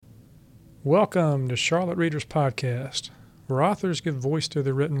Welcome to Charlotte Readers Podcast, where authors give voice to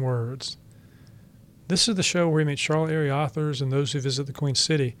their written words. This is the show where we meet Charlotte area authors and those who visit the Queen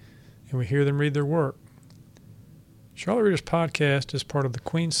City, and we hear them read their work. Charlotte Readers Podcast is part of the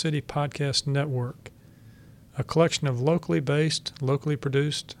Queen City Podcast Network, a collection of locally based, locally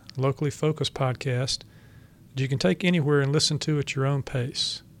produced, locally focused podcasts that you can take anywhere and listen to at your own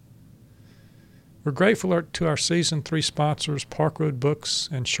pace. We're grateful to our Season 3 sponsors, Park Road Books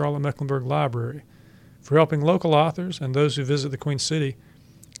and Charlotte Mecklenburg Library, for helping local authors and those who visit the Queen City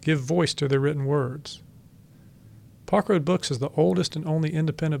give voice to their written words. Park Road Books is the oldest and only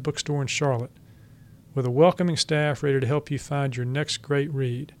independent bookstore in Charlotte, with a welcoming staff ready to help you find your next great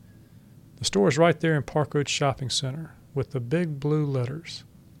read. The store is right there in Park Road Shopping Center, with the big blue letters.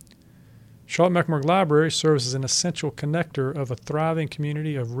 Charlotte Mecklenburg Library serves as an essential connector of a thriving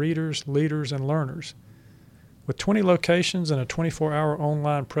community of readers, leaders, and learners. With 20 locations and a 24-hour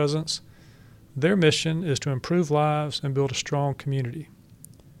online presence, their mission is to improve lives and build a strong community.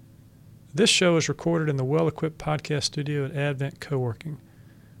 This show is recorded in the well-equipped podcast studio at Advent Coworking,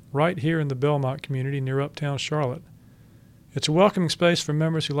 right here in the Belmont community near Uptown Charlotte. It's a welcoming space for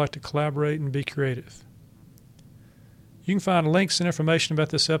members who like to collaborate and be creative. You can find links and information about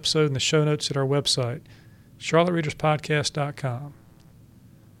this episode in the show notes at our website, charlottereaderspodcast.com.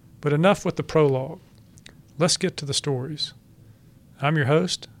 But enough with the prologue. Let's get to the stories. I'm your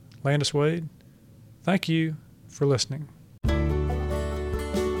host, Landis Wade. Thank you for listening.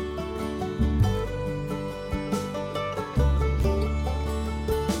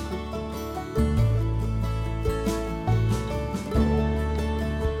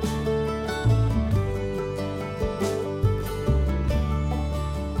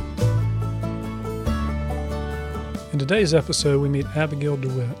 In today's episode, we meet Abigail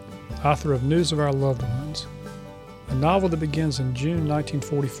DeWitt, author of News of Our Loved Ones, a novel that begins in June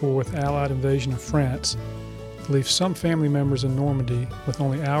 1944 with Allied invasion of France, leaves some family members in Normandy with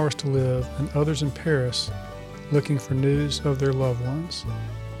only hours to live and others in Paris looking for news of their loved ones.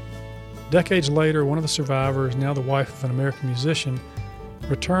 Decades later, one of the survivors, now the wife of an American musician,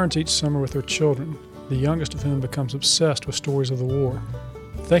 returns each summer with her children, the youngest of whom becomes obsessed with stories of the war,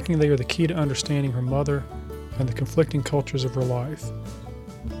 thinking they are the key to understanding her mother and the conflicting cultures of her life.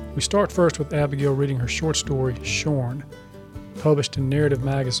 We start first with Abigail reading her short story, Shorn, published in Narrative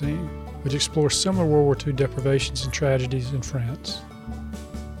magazine, which explores similar World War II deprivations and tragedies in France.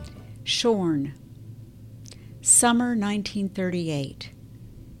 Shorn. Summer 1938.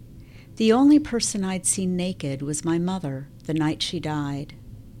 The only person I'd seen naked was my mother the night she died.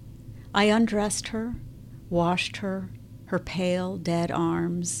 I undressed her, washed her pale, dead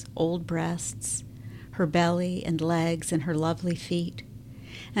arms, old breasts, her belly and legs and her lovely feet,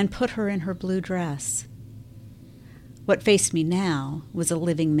 and put her in her blue dress. What faced me now was a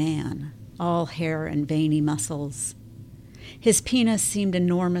living man, all hair and veiny muscles. His penis seemed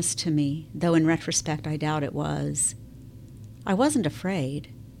enormous to me, though in retrospect I doubt it was. I wasn't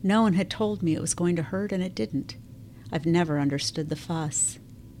afraid. No one had told me it was going to hurt, and it didn't. I've never understood the fuss.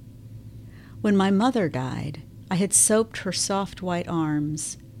 When my mother died, I had soaped her soft white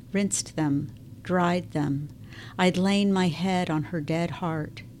arms, rinsed them, dried them. I'd lain my head on her dead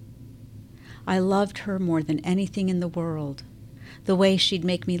heart. I loved her more than anything in the world, the way she'd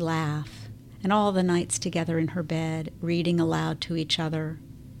make me laugh, and all the nights together in her bed, reading aloud to each other.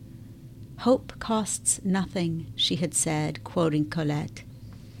 "Hope costs nothing," she had said, quoting Colette.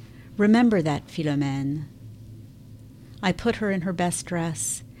 "Remember that, Philomène." I put her in her best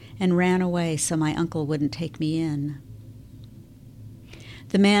dress and ran away so my uncle wouldn't take me in.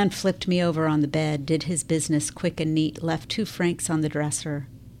 The man flipped me over on the bed, did his business quick and neat, left 2 francs on the dresser.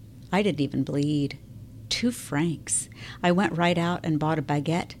 I didn't even bleed. 2 francs. I went right out and bought a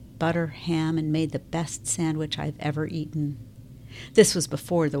baguette, butter, ham, and made the best sandwich I've ever eaten. This was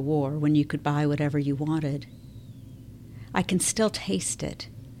before the war, when you could buy whatever you wanted. I can still taste it,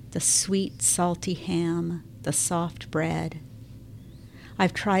 the sweet, salty ham, the soft bread.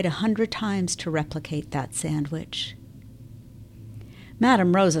 I've tried 100 times to replicate that sandwich.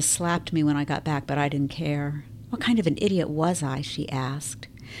 Madame Rosa slapped me when I got back, but I didn't care. What kind of an idiot was I, she asked.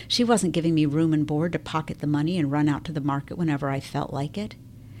 She wasn't giving me room and board to pocket the money and run out to the market whenever I felt like it.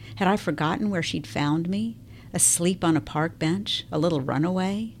 Had I forgotten where she'd found me? Asleep on a park bench? A little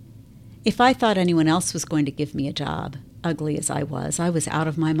runaway? If I thought anyone else was going to give me a job, ugly as I was out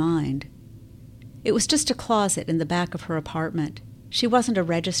of my mind. It was just a closet in the back of her apartment. She wasn't a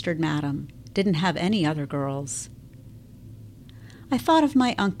registered madam, didn't have any other girls. I thought of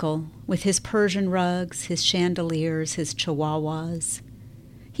my uncle, with his Persian rugs, his chandeliers, his chihuahuas.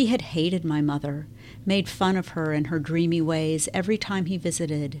 He had hated my mother, made fun of her and her dreamy ways every time he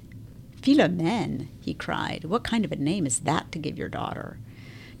visited. Philomene, he cried. What kind of a name is that to give your daughter?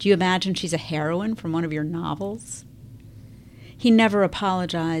 Do you imagine she's a heroine from one of your novels? He never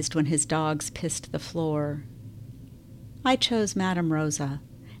apologized when his dogs pissed the floor. I chose Madame Rosa,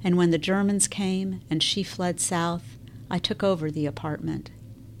 and when the Germans came and she fled south, I took over the apartment.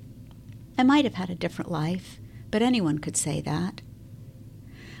 I might have had a different life, but anyone could say that.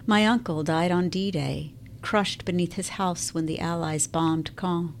 My uncle died on D-Day, crushed beneath his house when the Allies bombed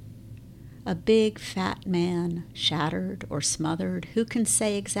Caen. A big, fat man, shattered or smothered, who can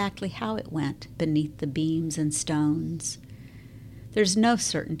say exactly how it went beneath the beams and stones? There's no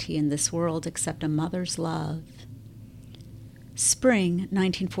certainty in this world except a mother's love. Spring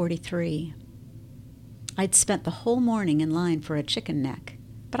 1943. I'd spent the whole morning in line for a chicken neck,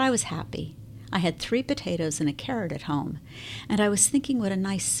 but I was happy. I had 3 potatoes and a carrot at home, and I was thinking what a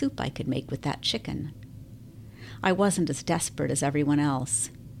nice soup I could make with that chicken. I wasn't as desperate as everyone else.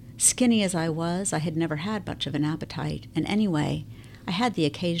 Skinny as I was, I had never had much of an appetite, and anyway, I had the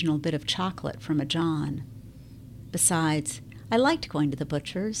occasional bit of chocolate from a John. Besides, I liked going to the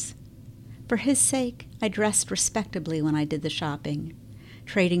butcher's. For his sake, I dressed respectably when I did the shopping,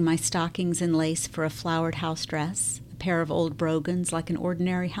 trading my stockings and lace for a flowered house dress, a pair of old brogans like an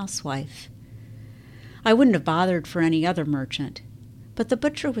ordinary housewife. I wouldn't have bothered for any other merchant, but the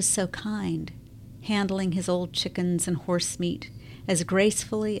butcher was so kind, handling his old chickens and horse meat as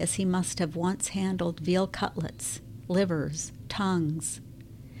gracefully as he must have once handled veal cutlets, livers, tongues.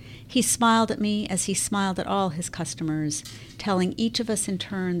 He smiled at me as he smiled at all his customers, telling each of us in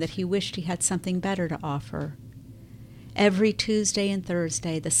turn that he wished he had something better to offer. Every Tuesday and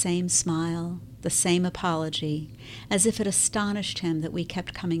Thursday, the same smile, the same apology, as if it astonished him that we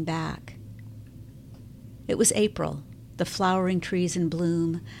kept coming back. It was April, the flowering trees in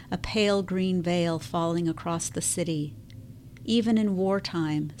bloom, a pale green veil falling across the city. Even in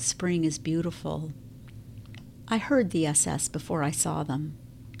wartime, spring is beautiful. I heard the SS before I saw them.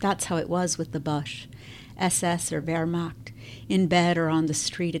 That's how it was with the Boche. SS or Wehrmacht, in bed or on the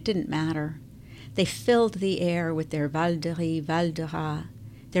street, it didn't matter. They filled the air with their Valderie, Valdera,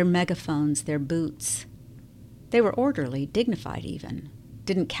 their megaphones, their boots. They were orderly, dignified even.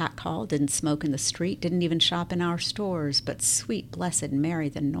 Didn't catcall, didn't smoke in the street, didn't even shop in our stores, but sweet, blessed Mary,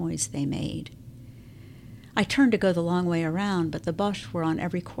 the noise they made. I turned to go the long way around, but the Boche were on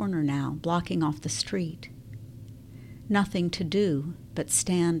every corner now, blocking off the street. Nothing to do but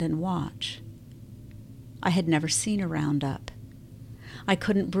stand and watch. I had never seen a roundup. I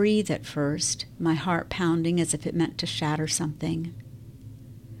couldn't breathe at first, my heart pounding as if it meant to shatter something.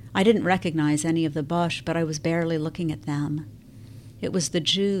 I didn't recognize any of the Boche, but I was barely looking at them. It was the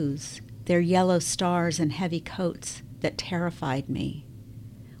Jews, their yellow stars and heavy coats, that terrified me.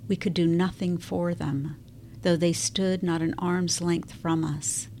 We could do nothing for them, though they stood not an arm's length from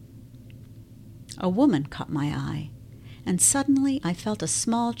us. A woman caught my eye, and suddenly I felt a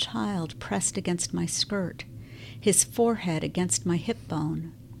small child pressed against my skirt, his forehead against my hip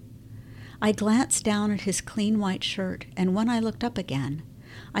bone. I glanced down at his clean white shirt, and when I looked up again,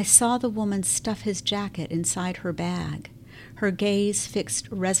 I saw the woman stuff his jacket inside her bag, her gaze fixed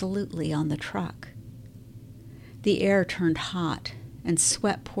resolutely on the truck. The air turned hot, and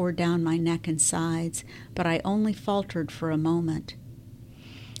sweat poured down my neck and sides, but I only faltered for a moment.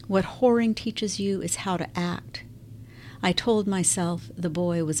 What whoring teaches you is how to act. I told myself the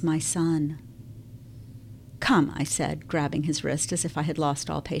boy was my son. "Come," I said, grabbing his wrist as if I had lost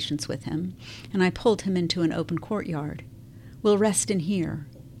all patience with him, and I pulled him into an open courtyard. "We'll rest in here."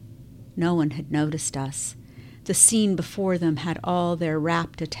 No one had noticed us. The scene before them had all their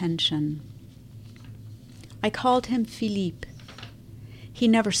rapt attention. I called him Philippe. He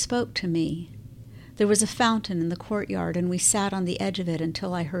never spoke to me. There was a fountain in the courtyard, and we sat on the edge of it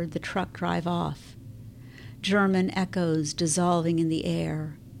until I heard the truck drive off. German echoes dissolving in the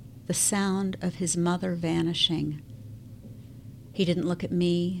air, the sound of his mother vanishing. He didn't look at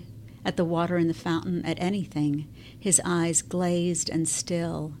me, at the water in the fountain, at anything, his eyes glazed and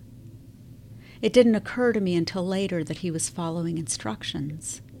still. It didn't occur to me until later that he was following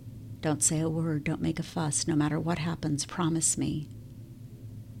instructions. Don't say a word, don't make a fuss, no matter what happens, promise me.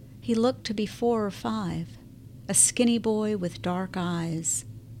 He looked to be 4 or 5, a skinny boy with dark eyes.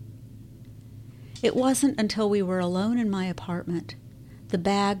 It wasn't until we were alone in my apartment, the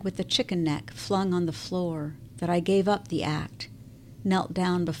bag with the chicken neck flung on the floor, that I gave up the act, knelt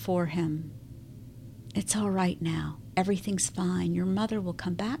down before him. "It's all right now. Everything's fine. Your mother will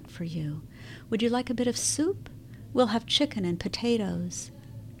come back for you. Would you like a bit of soup? We'll have chicken and potatoes."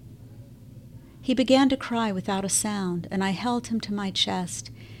 He began to cry without a sound, and I held him to my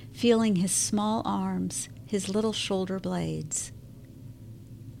chest, feeling his small arms, his little shoulder blades.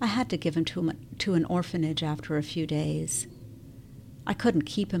 I had to give him to an orphanage after a few days. I couldn't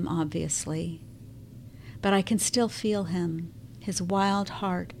keep him, obviously, but I can still feel him, his wild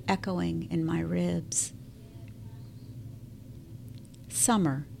heart echoing in my ribs.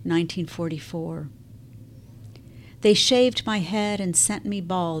 Summer, 1944. They shaved my head and sent me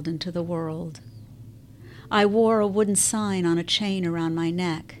bald into the world. I wore a wooden sign on a chain around my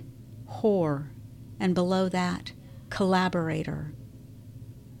neck, whore, and below that, collaborator.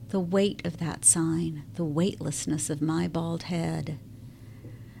 The weight of that sign, the weightlessness of my bald head.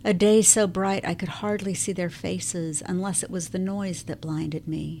 A day so bright I could hardly see their faces unless it was the noise that blinded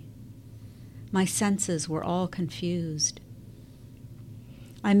me. My senses were all confused.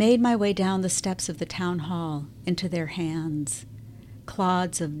 I made my way down the steps of the town hall into their hands,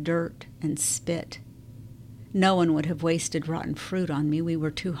 clods of dirt and spit. No one would have wasted rotten fruit on me. We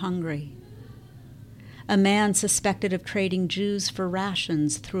were too hungry. A man suspected of trading Jews for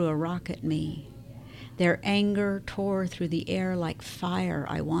rations threw a rock at me. Their anger tore through the air like fire,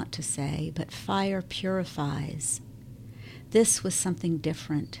 I want to say, but fire purifies. This was something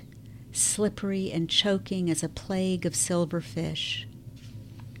different, slippery and choking as a plague of silver fish.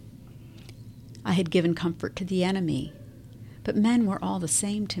 I had given comfort to the enemy, but men were all the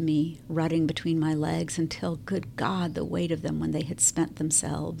same to me, rutting between my legs until, good God, the weight of them when they had spent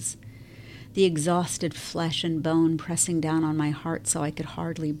themselves. The exhausted flesh and bone pressing down on my heart so I could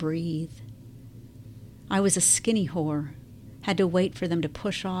hardly breathe. I was a skinny whore, had to wait for them to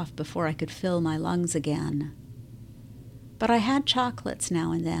push off before I could fill my lungs again. But I had chocolates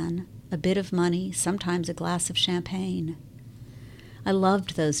now and then, a bit of money, sometimes a glass of champagne. I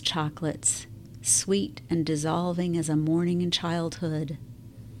loved those chocolates, sweet and dissolving as a morning in childhood.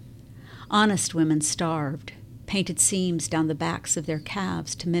 Honest women starved, painted seams down the backs of their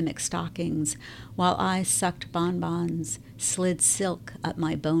calves to mimic stockings, while I sucked bonbons, slid silk up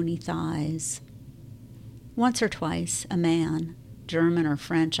my bony thighs. Once or twice, a man, German or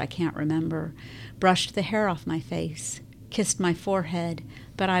French, I can't remember, brushed the hair off my face, kissed my forehead,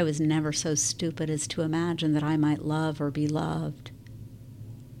 but I was never so stupid as to imagine that I might love or be loved.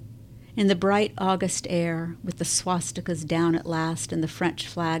 In the bright August air, with the swastikas down at last and the French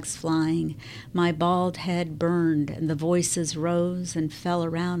flags flying, my bald head burned and the voices rose and fell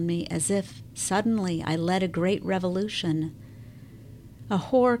around me as if, suddenly, I led a great revolution. A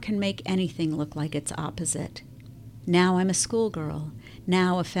whore can make anything look like its opposite. Now I'm a schoolgirl,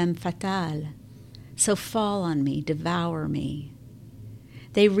 now a femme fatale. So fall on me, devour me.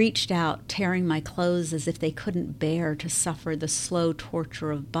 They reached out, tearing my clothes as if they couldn't bear to suffer the slow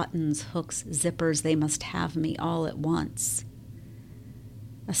torture of buttons, hooks, zippers. They must have me all at once.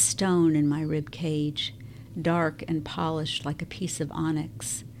 A stone in my rib cage, dark and polished like a piece of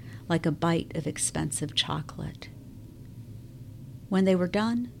onyx, like a bite of expensive chocolate. When they were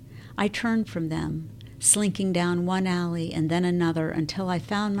done, I turned from them, slinking down one alley and then another until I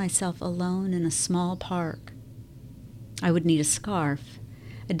found myself alone in a small park. I would need a scarf,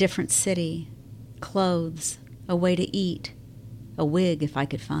 a different city, clothes, a way to eat, a wig if I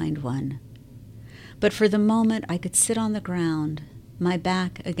could find one. But for the moment I could sit on the ground, my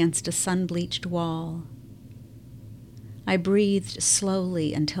back against a sun-bleached wall. I breathed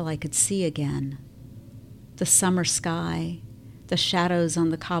slowly until I could see again. The summer sky, the shadows on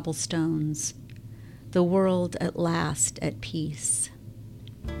the cobblestones, the world at last at peace.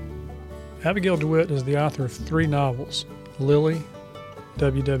 Abigail DeWitt is the author of 3 novels, Lily,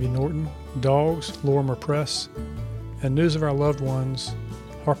 W.W. Norton, Dogs, Lorimer Press, and News of Our Loved Ones,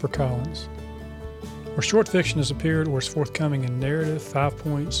 HarperCollins. Her short fiction has appeared or is forthcoming in Narrative, 5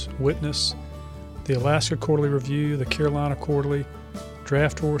 Points, Witness, the Alaska Quarterly Review, the Carolina Quarterly,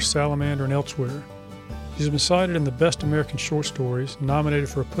 Draft Horse, Salamander, and elsewhere. She's been cited in the Best American Short Stories, nominated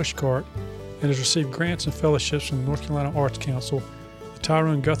for a Pushcart, and has received grants and fellowships from the North Carolina Arts Council, the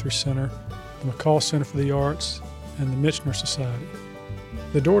Tyrone Guthrie Center, the McCall Center for the Arts, and the Michener Society.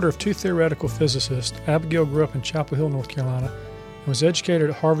 The daughter of 2 theoretical physicists, Abigail grew up in Chapel Hill, North Carolina, and was educated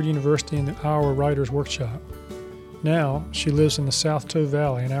at Harvard University in the Iowa Writers Workshop. Now, she lives in the South Toe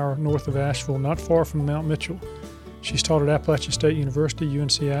Valley, an hour north of Asheville, not far from Mount Mitchell. She's taught at Appalachian State University,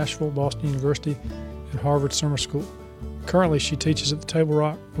 UNC Asheville, Boston University, and Harvard Summer School. Currently, she teaches at the Table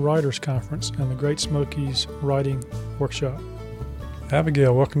Rock Writers Conference and the Great Smokies Writing Workshop.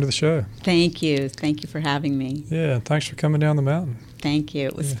 Abigail, welcome to the show. Thank you. Thank you for having me. Yeah, and thanks for coming down the mountain. Thank you.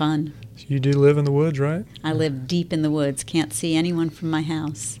 It was fun. You do live in the woods, right? I live deep in the woods. Can't see anyone from my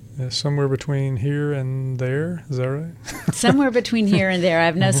house. Somewhere between here and there, is that right? Somewhere between here and there. I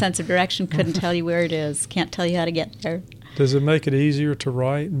have no sense of direction. Couldn't tell you where it is. Can't tell you how to get there. Does it make it easier to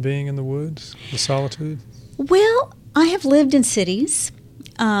write being in the woods, the solitude? Well, I have lived in cities,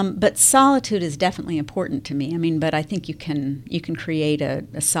 But solitude is definitely important to me. I mean, but I think you can create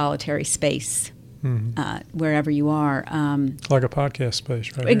a solitary space wherever you are. Like a podcast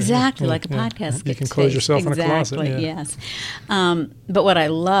space, right? Exactly, Yeah, like a podcast space. You can close yourself in a closet. Exactly, yes. But what I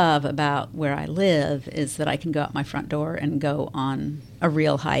love about where I live is that I can go out my front door and go on a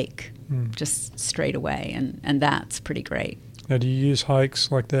real hike just straight away, and that's pretty great. Now, do you use hikes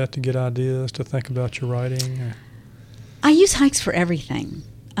like that to get ideas, to think about your writing? Or? I use hikes for everything.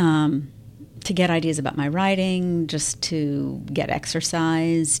 To get ideas about my writing, just to get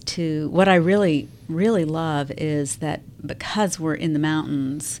exercise, to what I really, really love is that because we're in the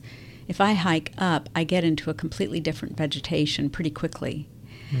mountains, if I hike up, I get into a completely different vegetation pretty quickly.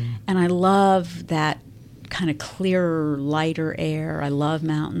 And I love that kind of clearer, lighter air. I love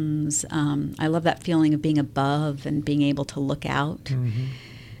mountains. I love that feeling of being above and being able to look out.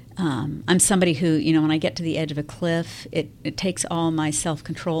 I'm somebody who, when I get to the edge of a cliff, it takes all my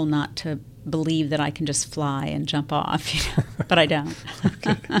self-control not to believe that I can just fly and jump off, but I don't.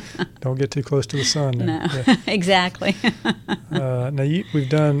 Okay. Don't get too close to the sun. No, yeah. Exactly. Now, we've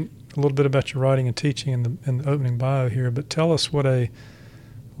done a little bit about your writing and teaching in the opening bio here, but tell us what a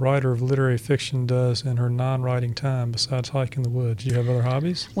writer of literary fiction does in her non-writing time besides hike in the woods. Do you have other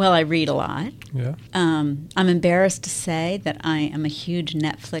hobbies? Well, I read a lot. Yeah. I'm embarrassed to say that I am a huge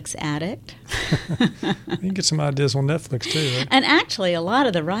Netflix addict. You can get some ideas on Netflix too, right? And actually, a lot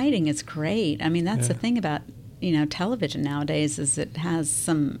of the writing is great. I mean, that's the thing about television nowadays is it has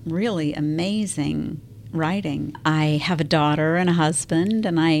some really amazing writing. I have a daughter and a husband,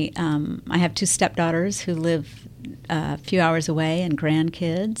 and I have two stepdaughters who live a few hours away and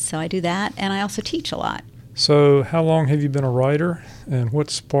grandkids, so I do that, and I also teach a lot. So how long have you been a writer, and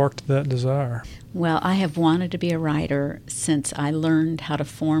what sparked that desire? Well, I have wanted to be a writer since I learned how to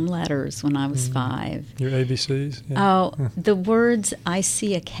form letters when I was 5. Your ABCs? Yeah. Oh, the words, I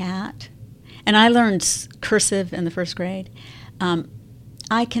see a cat, and I learned cursive in the first grade.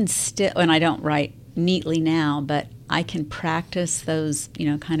 I can still, and I don't write neatly now, but I can practice those,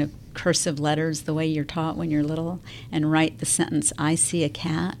 kind of cursive letters the way you're taught when you're little and write the sentence, I see a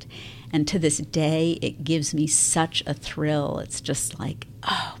cat. And to this day, it gives me such a thrill. It's just like,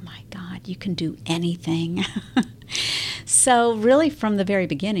 oh my God, you can do anything. So really from the very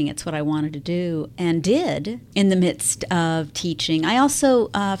beginning, it's what I wanted to do and did in the midst of teaching. I also,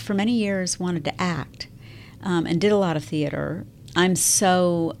 for many years, wanted to act and did a lot of theater. I'm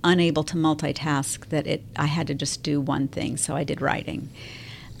so unable to multitask that I had to just do one thing, so I did writing.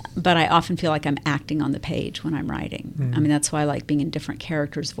 But I often feel like I'm acting on the page when I'm writing. I mean, that's why I like being in different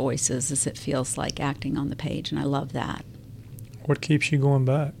characters' voices, is it feels like acting on the page, and I love that. What keeps you going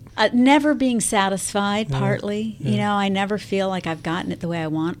back? Never being satisfied, partly. Yeah. I never feel like I've gotten it the way I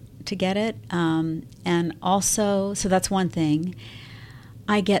want to get it. And also, so that's one thing.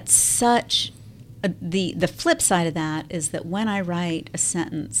 I get such... The flip side of that is that when I write a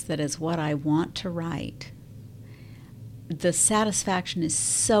sentence that is what I want to write, the satisfaction is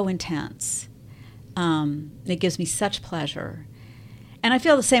so intense. It gives me such pleasure. And I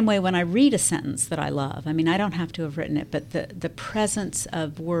feel the same way when I read a sentence that I love. I mean, I don't have to have written it, but the presence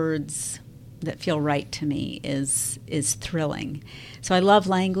of words that feel right to me is thrilling. So I love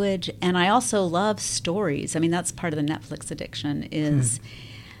language, and I also love stories. I mean, that's part of the Netflix addiction is...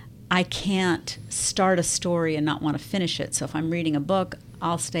 I can't start a story and not want to finish it. So if I'm reading a book,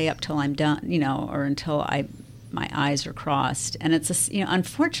 I'll stay up till I'm done, or until my eyes are crossed. And it's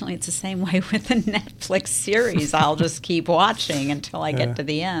unfortunately, it's the same way with the Netflix series. I'll just keep watching until I get to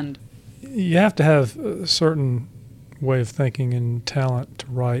the end. You have to have a certain way of thinking and talent to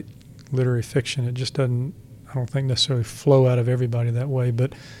write literary fiction. It just doesn't, I don't think, necessarily flow out of everybody that way.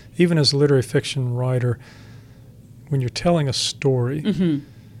 But even as a literary fiction writer, when you're telling a story,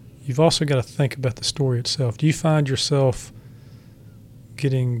 you've also got to think about the story itself. Do you find yourself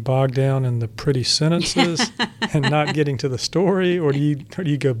getting bogged down in the pretty sentences and not getting to the story, or do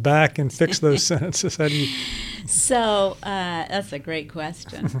you go back and fix those sentences? How do you? So that's a great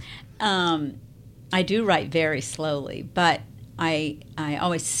question. I do write very slowly, but I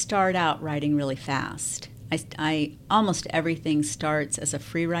always start out writing really fast. I almost everything starts as a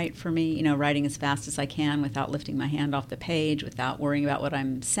free write for me, writing as fast as I can without lifting my hand off the page, without worrying about what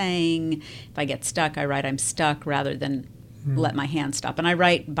I'm saying. If I get stuck, I write I'm stuck rather than let my hand stop. And I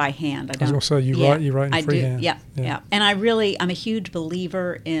write by hand. I was going to say, you write in freehand. Yeah. And I'm a huge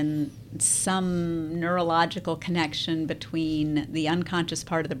believer in some neurological connection between the unconscious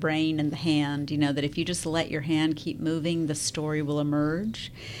part of the brain and the hand, that if you just let your hand keep moving, the story will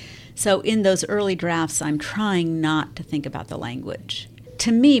emerge. So in those early drafts, I'm trying not to think about the language.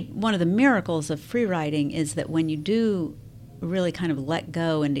 To me, one of the miracles of free writing is that when you do really kind of let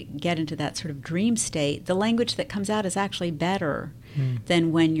go and to get into that sort of dream state, the language that comes out is actually better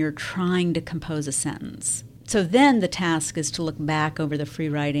than when you're trying to compose a sentence. So then the task is to look back over the free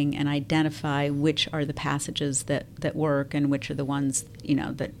writing and identify which are the passages that work and which are the ones,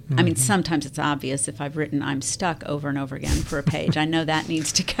 that, I mean, sometimes it's obvious if I've written I'm stuck over and over again for a page. I know that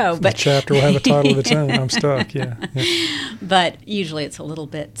needs to go. But the chapter will have a title of its own, I'm stuck, yeah. But usually it's a little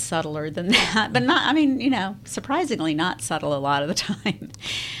bit subtler than that. But surprisingly not subtle a lot of the time.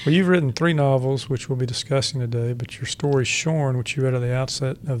 Well, you've written 3 novels, which we'll be discussing today, but your story, Shorn, which you read at the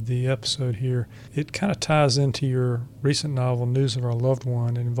outset of the episode here, it kind of ties into your recent novel, News of Our Loved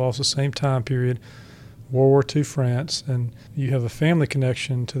One. It involves the same time period, World War II France, and you have a family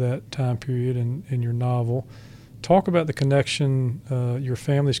connection to that time period in your novel. Talk about the connection, your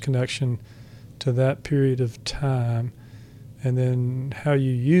family's connection to that period of time, and then how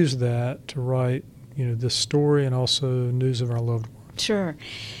you use that to write, this story and also News of Our Loved One. Sure.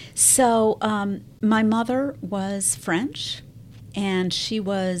 So my mother was French, and she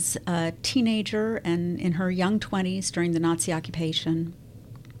was a teenager and in her young 20s during the Nazi occupation.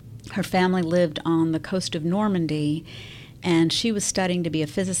 Her family lived on the coast of Normandy, and she was studying to be a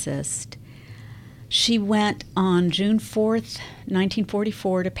physicist. She went on June 4th,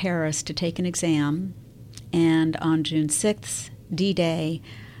 1944, to Paris to take an exam, and on June 6th, D-Day,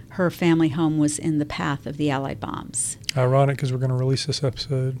 her family home was in the path of the Allied bombs. Ironic, because we're going to release this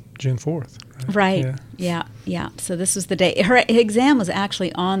episode June 4th. Right. Yeah. So this was the day. Her exam was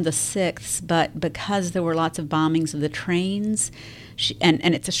actually on the 6th, but because there were lots of bombings of the trains, and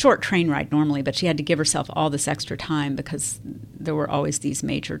it's a short train ride normally, but she had to give herself all this extra time because there were always these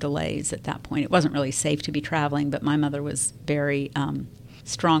major delays at that point. It wasn't really safe to be traveling, but my mother was very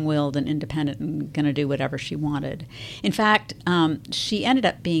strong-willed and independent and going to do whatever she wanted. In fact, she ended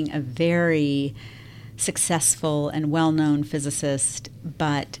up being a very successful and well-known physicist,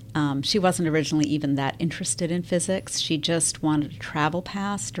 but she wasn't originally even that interested in physics. She just wanted a travel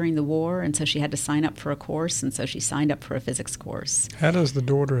pass during the war, and so she had to sign up for a course, and so she signed up for a physics course. How does the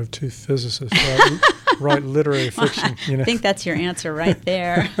daughter of 2 physicists write literary fiction? I think that's your answer right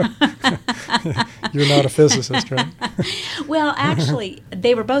there. You're not a physicist, right? Well, actually,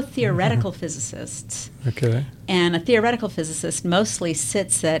 they were both theoretical physicists. Okay. And a theoretical physicist mostly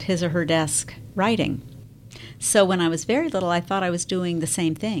sits at his or her desk writing. So when I was very little, I thought I was doing the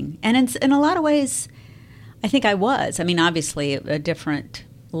same thing. And in a lot of ways, I think I was. I mean, obviously, a different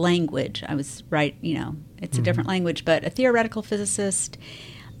language. I was it's a different language. But a theoretical physicist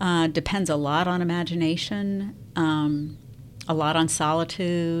depends a lot on imagination, a lot on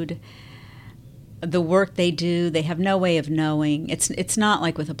solitude. The work they do, they have no way of knowing. It's not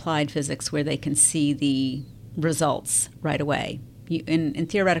like with applied physics where they can see the results right away. In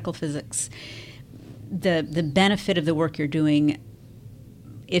theoretical physics, the benefit of the work you're doing,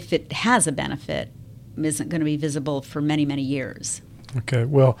 if it has a benefit, isn't going to be visible for many, many years. Okay,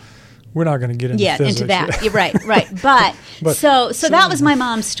 well, we're not going to get into physics. Into that. You're right. But so that was my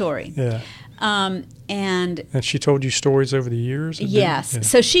mom's story. Yeah. And she told you stories over the years? Yes. Yeah.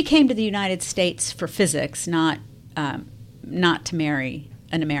 So she came to the United States for physics, not to marry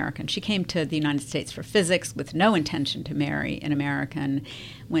an American. She came to the United States for physics with no intention to marry an American.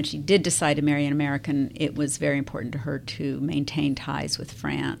 When she did decide to marry an American, it was very important to her to maintain ties with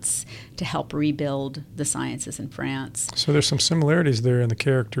France, to help rebuild the sciences in France. So there's some similarities there in the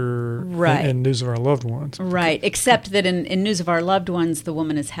character in News of Our Loved Ones. Right, except that in News of Our Loved Ones, the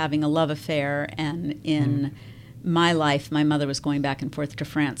woman is having a love affair, and in my life, my mother was going back and forth to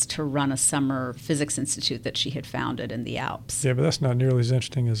France to run a summer physics institute that she had founded in the Alps. Yeah, but that's not nearly as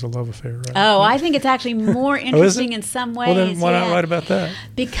interesting as a love affair, right? Oh, I think it's actually more interesting in some ways. Well, then why not write about that?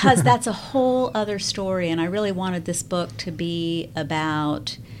 Because that's a whole other story, and I really wanted this book to be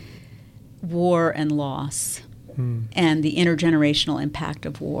about war and loss and the intergenerational impact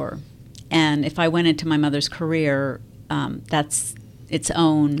of war. And if I went into my mother's career, that's its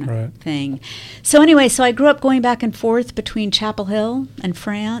own thing. So anyway, I grew up going back and forth between Chapel Hill and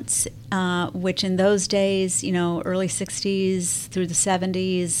France, which in those days, early 60s through the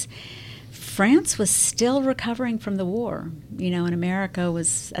 70s, France was still recovering from the war, and America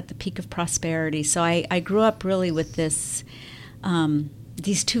was at the peak of prosperity. So I grew up really with these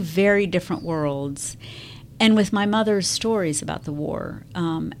 2 very different worlds, and with my mother's stories about the war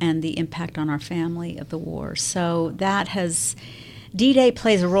and the impact on our family of the war. So that has... D-Day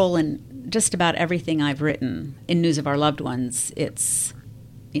plays a role in just about everything I've written. In News of Our Loved Ones, it's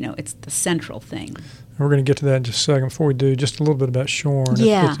the central thing. We're going to get to that in just a second. Before we do, just a little bit about Shorn.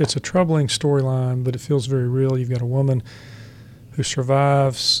 Yeah. It's a troubling storyline, but it feels very real. You've got a woman who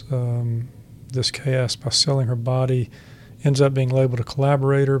survives this chaos by selling her body ends up being labeled a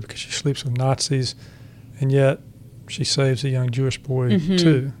collaborator because she sleeps with Nazis, and yet she saves a young Jewish boy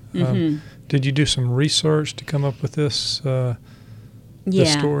too. Did you do some research to come up with this story?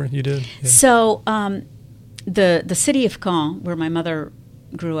 You did? Yeah. So the city of Caen, where my mother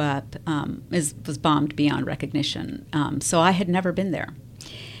grew up, was bombed beyond recognition. So I had never been there.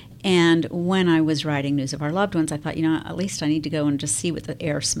 And when I was writing News of Our Loved Ones, I thought, at least I need to go and just see what the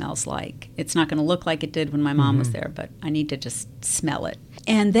air smells like. It's not going to look like it did when my mom was there, but I need to just smell it.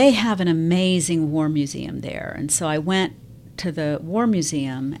 And they have an amazing war museum there. And so I went to the war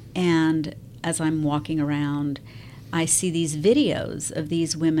museum, and as I'm walking around, I see these videos of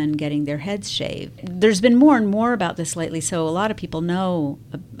these women getting their heads shaved. There's been more and more about this lately, so a lot of people know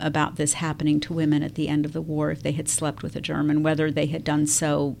about this happening to women at the end of the war if they had slept with a German, whether they had done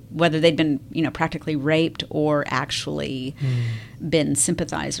so, whether they'd been, practically raped or actually been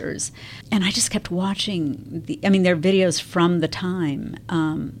sympathizers. And I just kept watching they're videos from the time,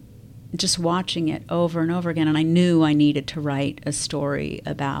 just watching it over and over again, and I knew I needed to write a story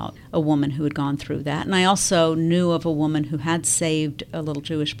about a woman who had gone through that. And I also knew of a woman who had saved a little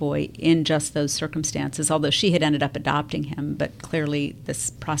Jewish boy in just those circumstances, although she had ended up adopting him, but clearly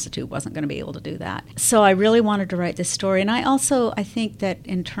this prostitute wasn't going to be able to do that. So I really wanted to write this story, and I think that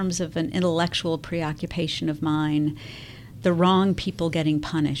in terms of an intellectual preoccupation of mine, the wrong people getting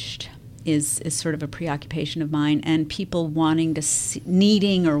punished is sort of a preoccupation of mine, and people wanting to see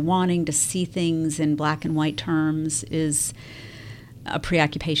things in black and white terms is a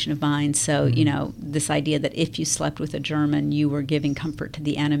preoccupation of mine. So, this idea that if you slept with a German, you were giving comfort to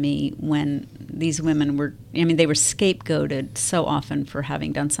the enemy, when these women were, they were scapegoated so often for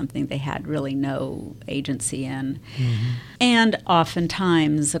having done something they had really no agency in. And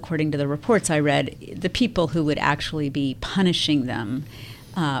oftentimes, according to the reports I read, the people who would actually be punishing them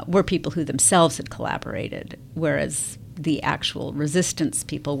were people who themselves had collaborated, whereas the actual resistance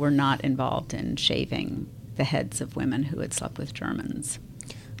people were not involved in shaving the heads of women who had slept with Germans.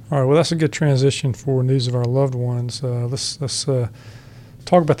 All right, well, that's a good transition for News of Our Loved Ones. Let's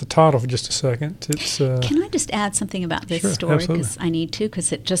talk about the title for just a second. Can I just add something about this story? Because I need to,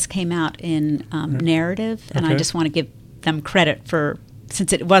 because it just came out in Narrative, and I just want to give them credit for,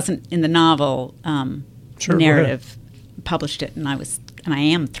 since it wasn't in the novel, Narrative published it, and I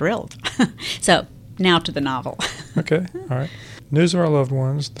am thrilled. So now to the novel. Okay, all right. News of Our Loved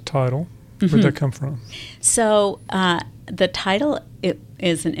Ones, the title. Where'd that come from? So the title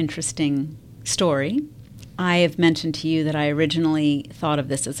is an interesting story. I have mentioned to you that I originally thought of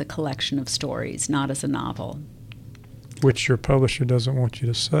this as a collection of stories, not as a novel. Which your publisher doesn't want you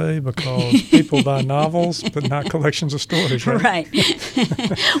to say, because people buy novels, but not collections of stories, right? Right.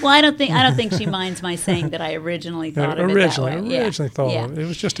 Well, I don't think she minds my saying that I originally thought of it that way. Originally thought of it. It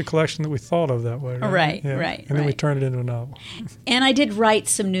was just a collection that we thought of that way, right? Right. And then we turned it into a novel. And I did write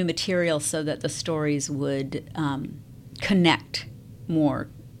some new material so that the stories would connect more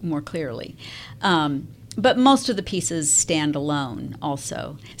clearly. But most of the pieces stand alone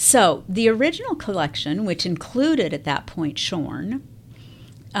also. So the original collection, which included at that point Shorn,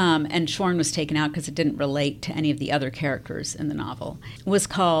 and Shorn was taken out because it didn't relate to any of the other characters in the novel, was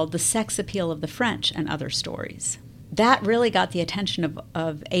called The Sex Appeal of the French and Other Stories. That really got the attention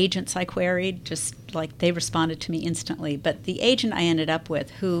of agents I queried, just like they responded to me instantly. But the agent I ended up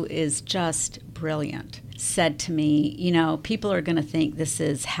with, who is just brilliant, said to me, people are going to think this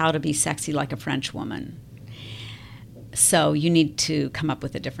is How to Be Sexy Like a French Woman. So you need to come up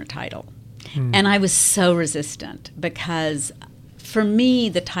with a different title. And I was so resistant, because for me,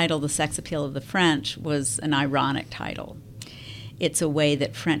 the title, The Sex Appeal of the French, was an ironic title. It's a way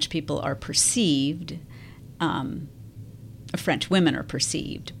that French people are perceived, French women are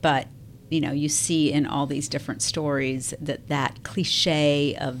perceived, but you see in all these different stories that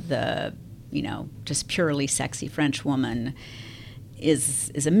cliche of the just purely sexy French woman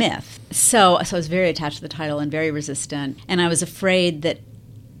is a myth. So I was very attached to the title and very resistant, and I was afraid that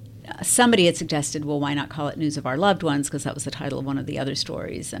somebody had suggested, well, why not call it News of Our Loved Ones, because that was the title of one of the other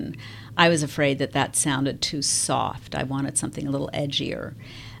stories, and I was afraid that sounded too soft. I wanted something a little edgier.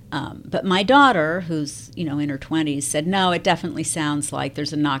 But my daughter, who's in her 20s, said, no, it definitely sounds like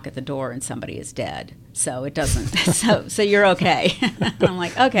there's a knock at the door and somebody is dead. So it doesn't. so you're okay. I'm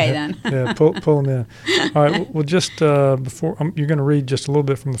like, okay then. Yeah, pull them in. All right. Well, just before you're going to read just a little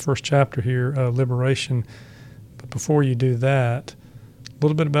bit from the first chapter here, Liberation. But before you do that, a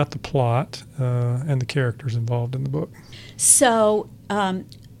little bit about the plot and the characters involved in the book. So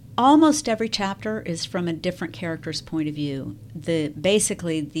almost every chapter is from a different character's point of view.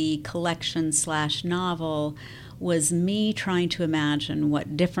 Basically, the collection / novel was me trying to imagine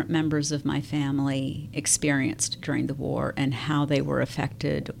what different members of my family experienced during the war and how they were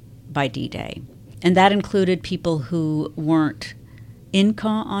affected by D-Day. And that included people who weren't in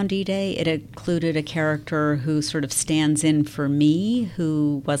camp on D-Day. It included a character who sort of stands in for me,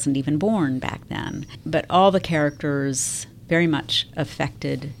 who wasn't even born back then. But all the characters very much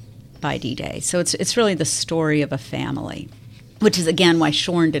affected by D-Day. So it's really the story of a family, which is, again, why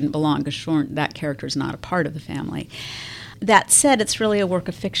Shorn didn't belong, because Shorn, that character is not a part of the family. That said, it's really a work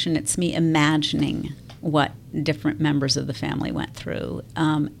of fiction. It's me imagining what different members of the family went through.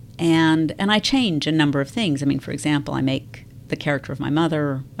 And I change a number of things. I mean, for example, I make the character of my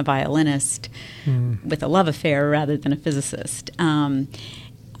mother a violinist with a love affair rather than a physicist.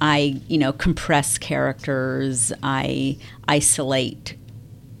 I compress characters. I isolate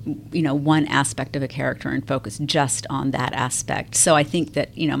one aspect of a character and focus just on that aspect. So I think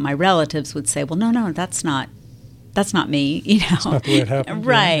that, my relatives would say, well, no, that's not me, That's not the way it happened.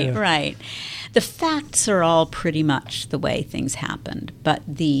 Right, Yeah. right. The facts are all pretty much the way things happened, but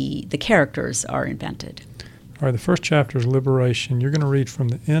the characters are invented. All right, the first chapter is Liberation. You're going to read from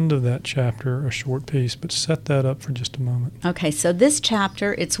the end of that chapter a short piece, but set that up for just a moment. Okay, so this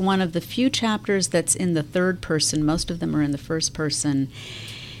chapter, it's one of the few chapters that's in the third person. Most of them are in the first person.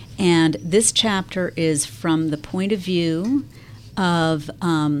 And this chapter is from the point of view of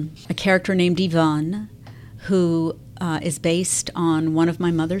a character named Yvonne, who is based on one of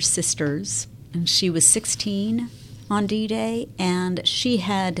my mother's sisters. And she was 16 on D-Day, and she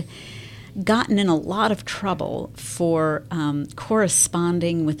had gotten in a lot of trouble for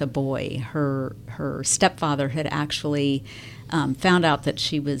corresponding with a boy. Her stepfather had actually found out that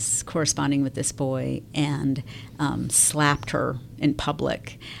she was corresponding with this boy and slapped her in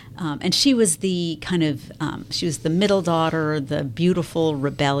public. And she was the she was the middle daughter, the beautiful,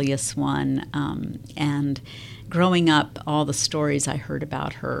 rebellious one. And growing up, all the stories I heard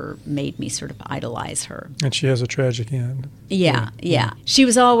about her made me sort of idolize her. And she has a tragic end. Yeah. She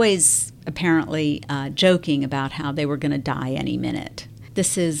was always apparently joking about how they were going to die any minute.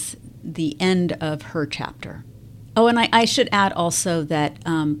 This is the end of her chapter. Oh, and I should add also that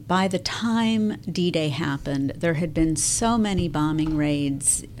by the time D-Day happened, there had been so many bombing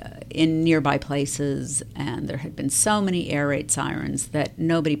raids in nearby places, and there had been so many air raid sirens that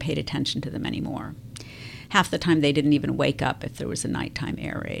nobody paid attention to them anymore. Half the time they didn't even wake up if there was a nighttime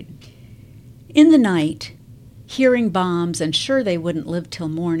air raid. In the night, hearing bombs and sure they wouldn't live till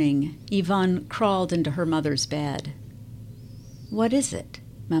morning, Yvonne crawled into her mother's bed. "What is it?"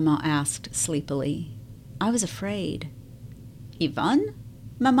 Maman asked sleepily. I was afraid. "Yvonne?"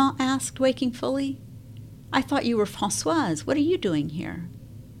 Maman asked, waking fully. "I thought you were Françoise. What are you doing here?"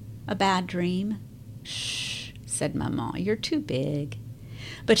 "A bad dream." "Shh," said Maman, "you're too big."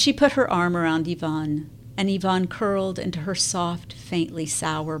 But she put her arm around Yvonne, and Yvonne curled into her soft, faintly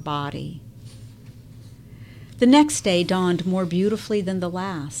sour body. The next day dawned more beautifully than the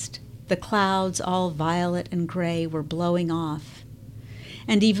last. The clouds, all violet and gray, were blowing off.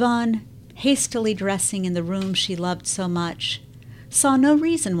 And Yvonne, hastily dressing in the room she loved so much, saw no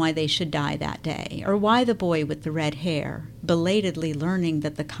reason why they should die that day, or why the boy with the red hair, belatedly learning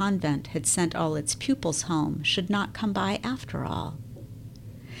that the convent had sent all its pupils home, should not come by after all.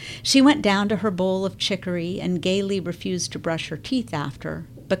 She went down to her bowl of chicory and gaily refused to brush her teeth after,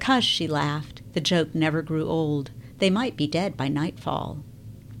 because, she laughed, the joke never grew old. They might be dead by nightfall.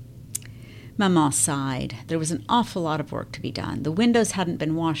 Maman sighed. There was an awful lot of work to be done. The windows hadn't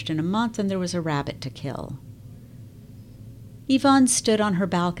been washed in a month, and there was a rabbit to kill. Yvonne stood on her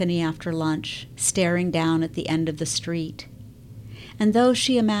balcony after lunch, staring down at the end of the street. And though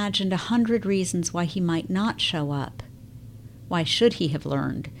she imagined 100 reasons why he might not show up, why should he have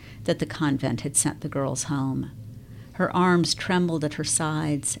learned that the convent had sent the girls home? Her arms trembled at her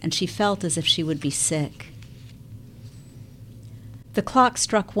sides, and she felt as if she would be sick. The clock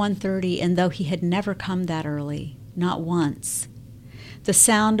struck 1:30, and though he had never come that early, not once, the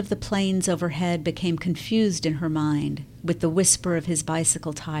sound of the planes overhead became confused in her mind with the whisper of his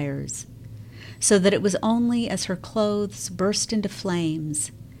bicycle tires, so that it was only as her clothes burst into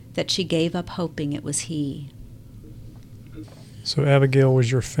flames that she gave up hoping it was he. So Abigail,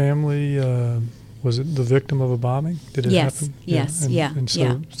 was your family, was it the victim of a bombing? Did it happen? Yes, yeah. And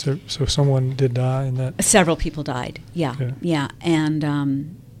so someone did die in that? Several people died, yeah. Okay. Yeah.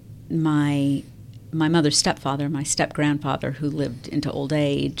 And my mother's stepfather, my step-grandfather, who lived into old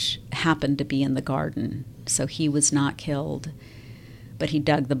age, happened to be in the garden. So he was not killed, but he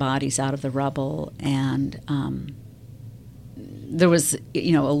dug the bodies out of the rubble, and there was,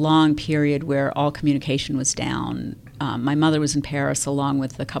 a long period where all communication was down. My mother was in Paris along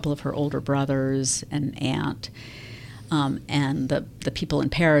with a couple of her older brothers and aunt, and the people in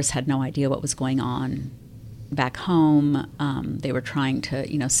Paris had no idea what was going on back home. They were trying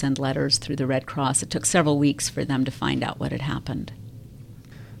to, send letters through the Red Cross. It took several weeks for them to find out what had happened.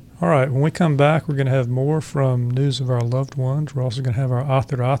 All right, when we come back, we're going to have more from News of Our Loved Ones. We're also going to have our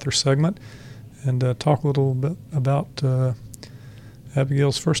author-to-author segment and talk a little bit about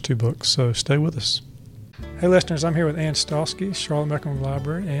Abigail's first 2 books, so stay with us. Hey listeners, I'm here with Ann Stosky, Charlotte Mecklenburg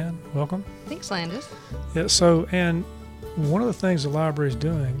Library. Ann, welcome. Thanks, Landis. Yeah, so Ann, one of the things the library is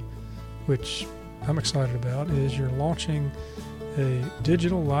doing, which I'm excited about, is you're launching a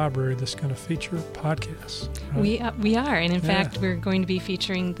digital library that's going to feature podcasts. Right? We are, and in fact, we're going to be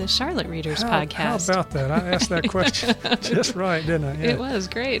featuring the Charlotte Readers podcast. How about that? I asked that question just right, didn't I? Yeah. It was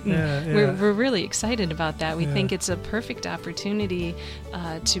great. And we're really excited about that. We think it's a perfect opportunity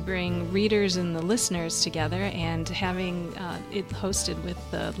to bring readers and the listeners together, and having it hosted with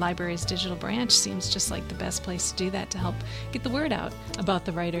the library's digital branch seems just like the best place to do that, to help get the word out about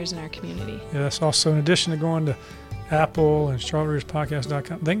the writers in our community. Yeah, that's also in addition to going to Apple and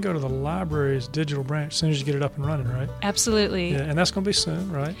charlottereaderspodcast.com. They can go to the library's digital branch as soon as you get it up and running, right? Absolutely. Yeah, and that's going to be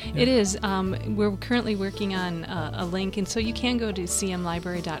soon, right? Yeah. It is. We're currently working on a link, and so you can go to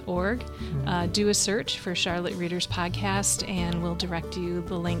cmlibrary.org, do a search for Charlotte Readers Podcast, and we'll direct you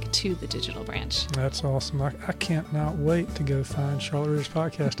the link to the digital branch. That's awesome. I can't not wait to go find Charlotte Readers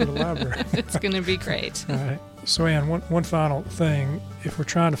Podcast at the library. It's going to be great. All right. So, Ann, one final thing. If we're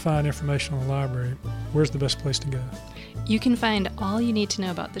trying to find information on the library, where's the best place to go? You can find all you need to know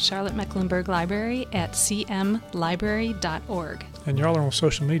about the Charlotte Mecklenburg Library at cmlibrary.org. And y'all are on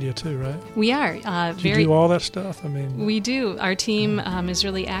social media too, right? We are. Do you do all that stuff? We do. Our team is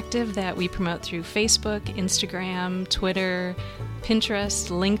really active, that we promote through Facebook, Instagram, Twitter,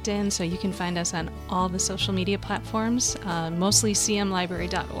 Pinterest, LinkedIn, so you can find us on all the social media platforms, mostly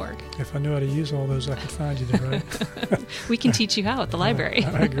cmlibrary.org. If I knew how to use all those, I could find you there, right? We can teach you how at the library.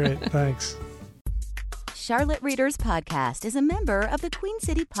 All right, great. Thanks. Charlotte Readers Podcast is a member of the Queen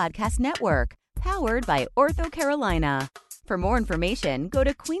City Podcast Network, powered by OrthoCarolina. For more information, go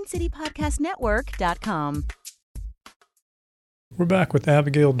to queencitypodcastnetwork.com. We're back with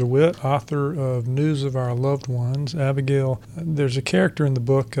Abigail DeWitt, author of News of Our Loved Ones. Abigail, there's a character in the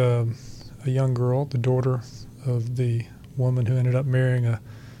book, a young girl, the daughter of the woman who ended up marrying a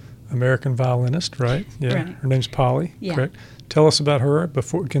American violinist, right? Yeah. Right. Her name's Polly, yeah. Correct? Tell us about her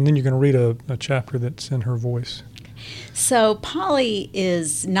before, and then you're going to read a chapter that's in her voice. So Polly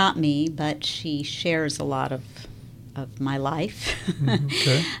is not me, but she shares a lot of my life.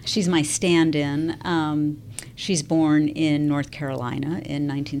 Okay. She's my stand-in. She's born in North Carolina in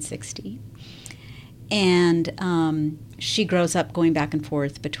 1960. And she grows up going back and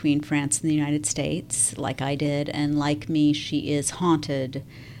forth between France and the United States, like I did. And like me, she is haunted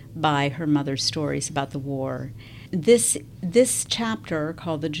by her mother's stories about the war. This chapter,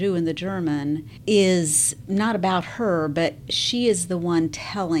 called The Jew and the German, is not about her, but she is the one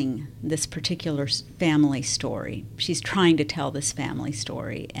telling this particular family story. She's trying to tell this family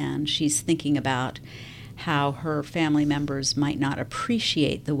story, and she's thinking about how her family members might not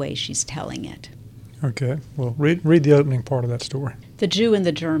appreciate the way she's telling it. Okay. Well, read the opening part of that story. The Jew and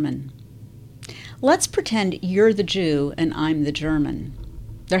the German. Let's pretend you're the Jew and I'm the German.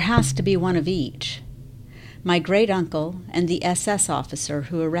 There has to be one of each. My great-uncle and the SS officer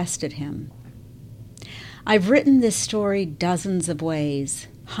who arrested him. I've written this story dozens of ways,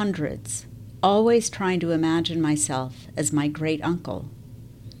 hundreds, always trying to imagine myself as my great-uncle.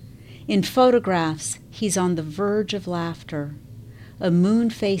 In photographs, he's on the verge of laughter, a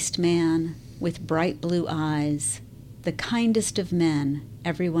moon-faced man with bright blue eyes, the kindest of men,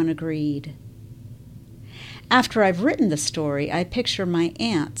 everyone agreed. After I've written the story, I picture my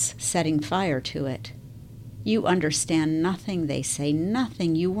aunts setting fire to it. You understand nothing, they say,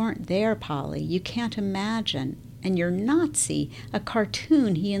 nothing. You weren't there, Polly. You can't imagine. And you're Nazi, a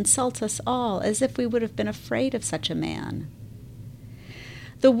cartoon. He insults us all, as if we would have been afraid of such a man.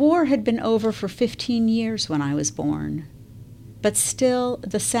 The war had been over for 15 years when I was born. But still,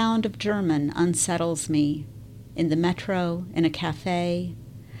 the sound of German unsettles me. In the metro, in a cafe,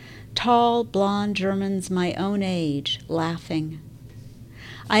 tall, blonde Germans my own age, laughing.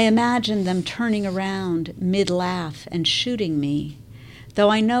 I imagine them turning around mid-laugh and shooting me, though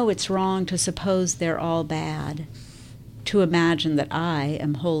I know it's wrong to suppose they're all bad, to imagine that I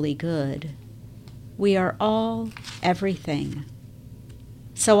am wholly good. We are all everything.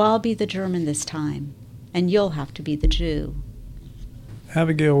 So I'll be the German this time, and you'll have to be the Jew.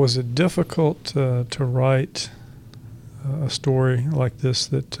 Abigail, was it difficult to write a story like this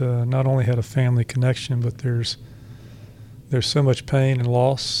that not only had a family connection, but there's there's so much pain and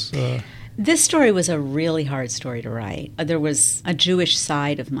loss. This story was a really hard story to write. There was a Jewish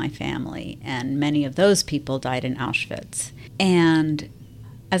side of my family, and many of those people died in Auschwitz. And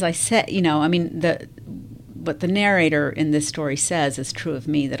as I said, what the narrator in this story says is true of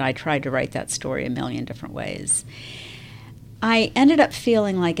me, that I tried to write that story a million different ways. I ended up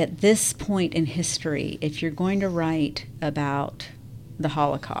feeling like at this point in history, if you're going to write about the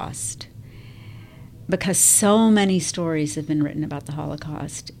Holocaust, because so many stories have been written about the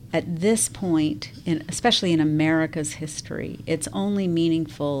Holocaust, at this point, especially in America's history, it's only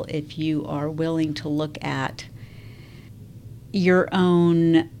meaningful if you are willing to look at your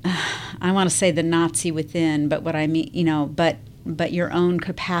own, I want to say the Nazi within, but what I mean, but your own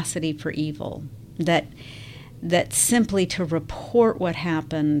capacity for evil. That simply to report what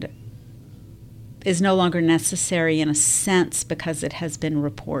happened is no longer necessary in a sense because it has been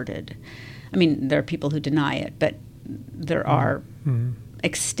reported. I mean, there are people who deny it, but there are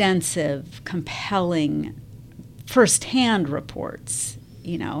extensive, compelling, first-hand reports,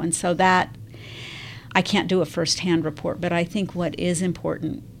 and so that I can't do a first-hand report, but I think what is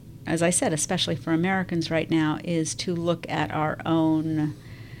important, as I said, especially for Americans right now, is to look at our own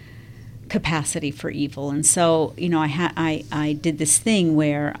capacity for evil. And so, I did this thing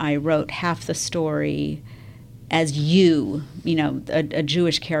where I wrote half the story as you, a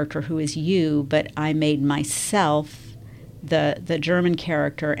Jewish character who is you, but I made myself the German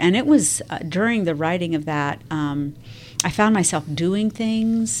character. And it was during the writing of that, I found myself doing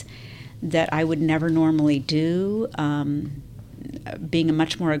things that I would never normally do, being a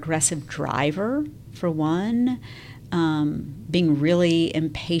much more aggressive driver, for one, being really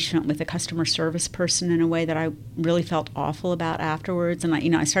impatient with a customer service person in a way that I really felt awful about afterwards. And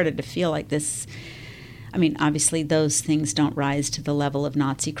I started to feel like this. I mean, obviously those things don't rise to the level of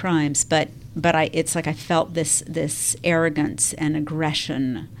Nazi crimes, but it's like I felt this arrogance and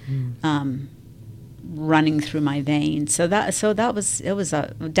aggression running through my veins. So that was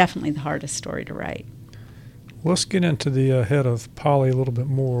definitely the hardest story to write. Let's get into the head of Polly a little bit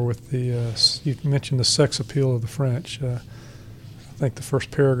more with the, you mentioned the sex appeal of the French. I think the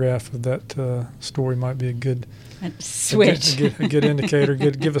first paragraph of that story might be a good switch. A good indicator.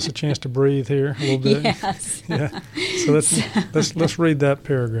 Give us a chance to breathe here a little bit. Yes. Yeah. So let's read that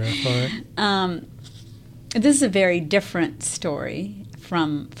paragraph. All right. This is a very different story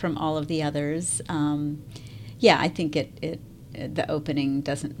from all of the others. I think the opening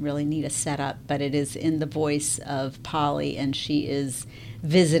doesn't really need a setup, but it is in the voice of Polly, and she is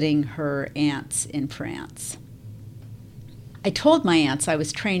visiting her aunts in France. I told my aunts I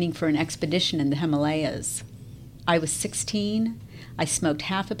was training for an expedition in the Himalayas. I was 16, I smoked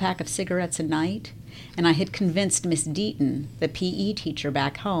half a pack of cigarettes a night, and I had convinced Miss Deaton, the PE teacher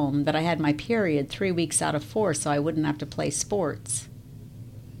back home, that I had my period 3 weeks out of 4 so I wouldn't have to play sports.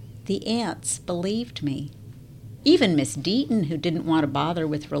 The aunts believed me. Even Miss Deaton, who didn't want to bother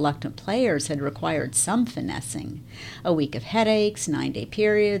with reluctant players, had required some finessing. A week of headaches, 9-day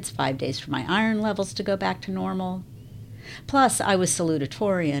periods, 5 days for my iron levels to go back to normal. Plus, I was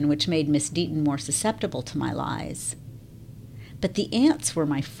salutatorian, which made Miss Deaton more susceptible to my lies. But the aunts were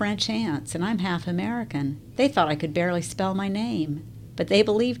my French aunts, and I'm half American. They thought I could barely spell my name, but they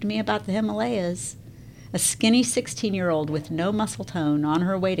believed me about the Himalayas. A skinny 16-year-old with no muscle tone on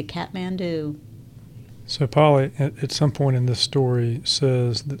her way to Kathmandu. So Polly, at some point in this story,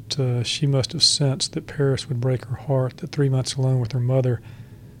 says that she must have sensed that Paris would break her heart, that 3 months alone with her mother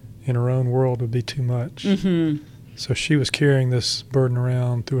in her own world would be too much. Mm-hmm. So she was carrying this burden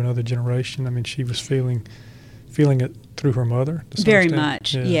around through another generation. I mean, she was feeling it through her mother to some very extent.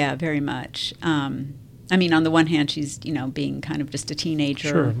 Much. Yeah, very much. I mean, on the one hand, she's, being kind of just a teenager.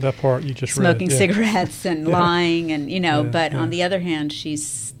 Sure, that part you just smoking read. cigarettes and lying and, but yeah. on the other hand,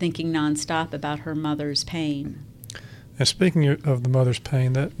 she's thinking nonstop about her mother's pain. And speaking of the mother's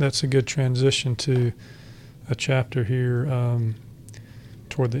pain, that's a good transition to a chapter here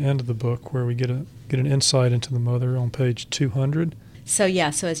toward the end of the book where we get an insight into the mother on page 200. So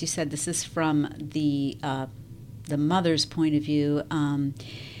as you said, this is from the mother's point of view,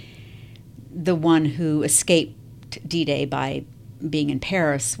 the one who escaped D-Day by being in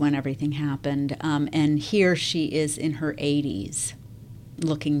Paris when everything happened, and here she is in her 80s,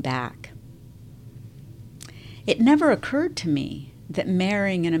 looking back. It never occurred to me that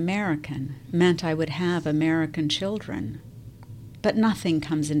marrying an American meant I would have American children. But nothing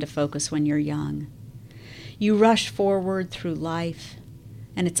comes into focus when you're young. You rush forward through life,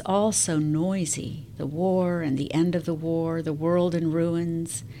 and it's all so noisy. The war and the end of the war, the world in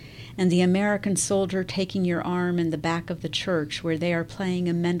ruins, and the American soldier taking your arm in the back of the church where they are playing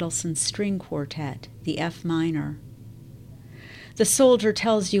a Mendelssohn string quartet, the F minor. The soldier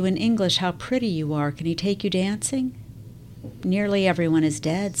tells you in English how pretty you are. Can he take you dancing? Nearly everyone is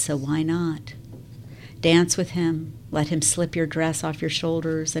dead, so why not? Dance with him, let him slip your dress off your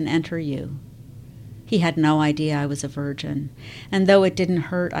shoulders and enter you. He had no idea I was a virgin, and though it didn't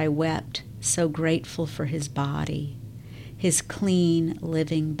hurt, I wept, so grateful for his body, his clean,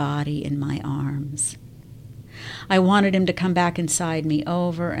 living body in my arms. I wanted him to come back inside me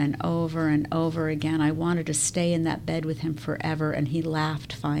over and over and over again. I wanted to stay in that bed with him forever, and he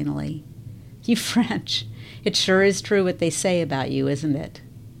laughed finally. You French, it sure is true what they say about you, isn't it?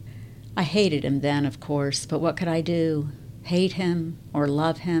 I hated him then, of course, but what could I do? Hate him or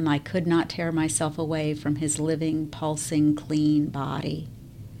love him, I could not tear myself away from his living, pulsing, clean body.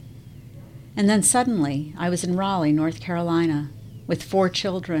 And then suddenly, I was in Raleigh, North Carolina, with 4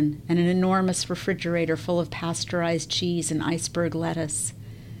 children and an enormous refrigerator full of pasteurized cheese and iceberg lettuce.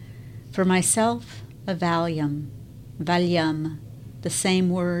 For myself, a Valium, the same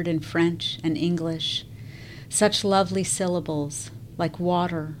word in French and English. Such lovely syllables, like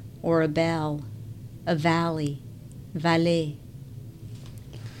water or a bell, a valley, vallée.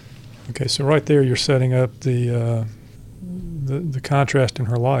 Okay, so right there you're setting up the contrast in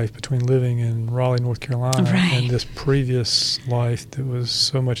her life between living in Raleigh, North Carolina, right, and this previous life that was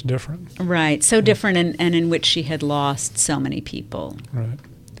so much different. Right, so different, and in which she had lost so many people. Right.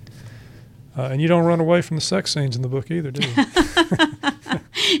 And you don't run away from the sex scenes in the book either, do you?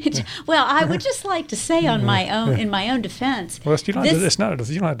 Well, I would just like to say in my own defense. Well, you don't have to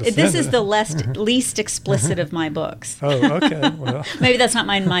defend this is it. the least explicit of my books. Oh, okay. Well, maybe that's not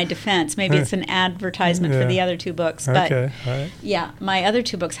my defense. Maybe it's an advertisement for the other 2 books. But okay, all right. Yeah, my other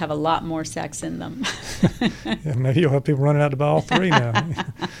 2 books have a lot more sex in them. Yeah, maybe you'll have people running out to buy all 3 now.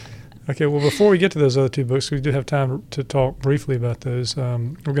 Okay, well, before we get to those other 2 books, we do have time to talk briefly about those.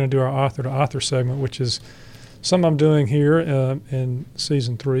 We're going to do our author-to-author segment, which is something I'm doing here in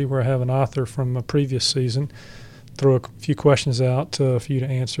Season 3, where I have an author from a previous season, throw a few questions out for you to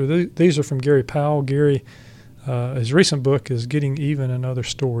answer. These are from Gary Powell. Gary, his recent book is Getting Even and Other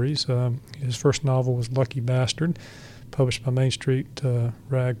Stories. His first novel was Lucky Bastard, published by Main Street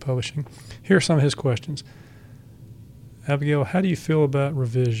Rag Publishing. Here are some of his questions. Abigail, how do you feel about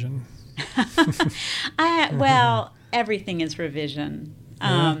revision? Well, everything is revision.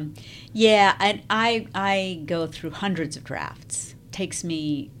 And I go through hundreds of drafts. Takes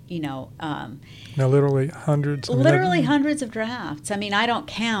me, now literally hundreds. Hundreds of drafts. I mean, I don't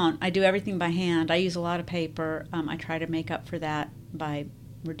count. I do everything by hand. I use a lot of paper. I try to make up for that by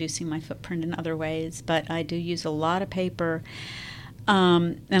reducing my footprint in other ways, but I do use a lot of paper.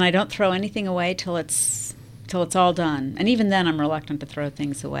 And I don't throw anything away till it's all done. And even then, I'm reluctant to throw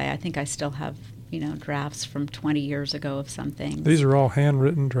things away. I think I still have, drafts from 20 years ago of something. These are all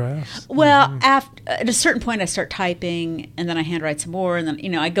handwritten drafts? Well, at a certain point, I start typing, and then I handwrite some more, and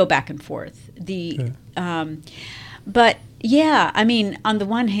then, I go back and forth. But, yeah, I mean, on the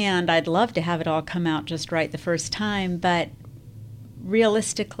one hand, I'd love to have it all come out just right the first time, but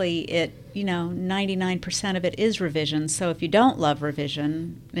realistically, 99% of it is revision. So if you don't love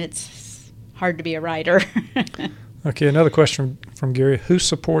revision, it's hard to be a writer. Okay, another question from Gary. Who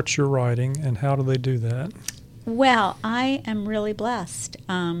supports your writing, and how do they do that? Well, I am really blessed.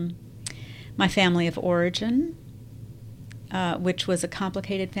 My family of origin, which was a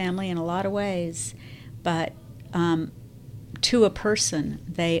complicated family in a lot of ways, but to a person,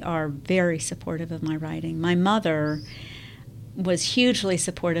 they are very supportive of my writing. My mother was hugely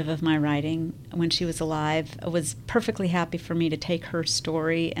supportive of my writing when she was alive, was perfectly happy for me to take her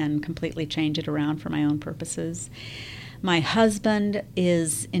story and completely change it around for my own purposes. My husband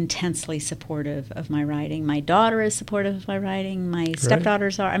is intensely supportive of my writing. My daughter is supportive of my writing. My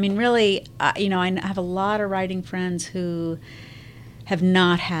stepdaughters are. I mean, really, I have a lot of writing friends who have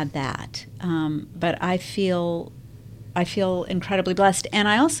not had that, but I feel incredibly blessed. And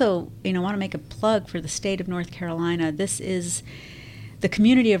I also, want to make a plug for the state of North Carolina. The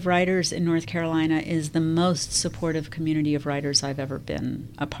community of writers in North Carolina is the most supportive community of writers I've ever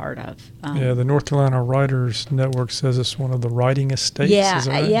been a part of. The North Carolina Writers Network says it's one of the writing estates. Yeah, is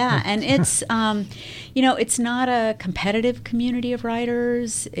that right? Yeah, and it's, it's not a competitive community of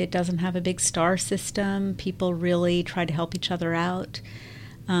writers. It doesn't have a big star system. People really try to help each other out.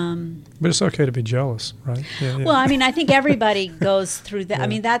 But it's okay to be jealous, right? Yeah. Well, I mean, I think everybody goes through that. Yeah. I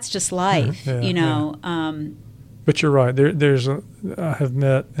mean, that's just life, But you're right. I have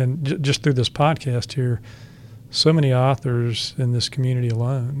met, and just through this podcast here, so many authors in this community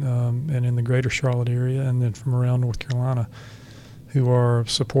alone, and in the greater Charlotte area, and then from around North Carolina, who are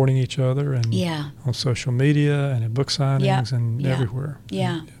supporting each other and on social media and at book signings and everywhere.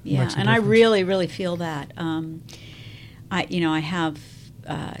 Yeah. And I really, really feel that. I have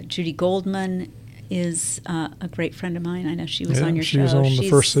Judy Goldman is a great friend of mine. I know she was on your show. She was on the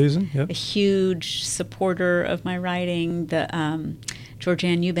first season. Yep. A huge supporter of my writing. The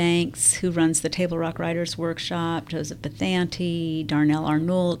Georgianne Eubanks, who runs the Table Rock Writers Workshop, Joseph Bethanti, Darnell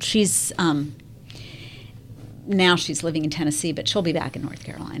Arnold. She's now she's living in Tennessee, but she'll be back in North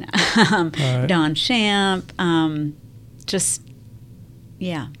Carolina. Right. Don Champ,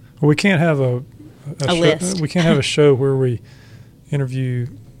 yeah. Well, we can't have a list. We can't have a show where we interview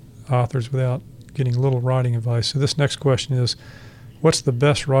authors without getting a little writing advice. So this next question is, what's the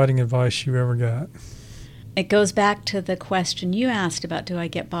best writing advice you ever got? It goes back to the question you asked about, do I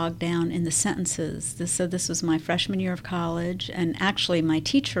get bogged down in the sentences? This was my freshman year of college, and actually my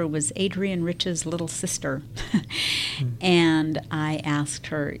teacher was Adrienne Rich's little sister. And I asked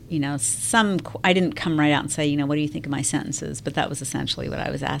her, I didn't come right out and say, what do you think of my sentences? But that was essentially what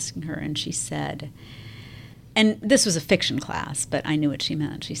I was asking her, and she said, and this was a fiction class, but I knew what she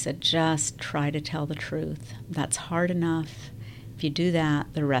meant. She said, just try to tell the truth. That's hard enough. If you do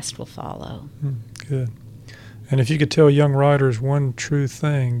that, the rest will follow. Good. And if you could tell young writers one true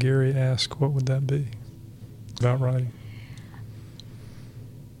thing, Gary asked, what would that be about writing?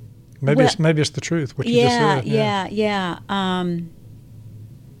 Maybe it's the truth, what you just said.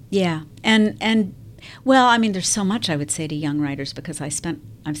 Yeah. And well, I mean, there's so much I would say to young writers because I've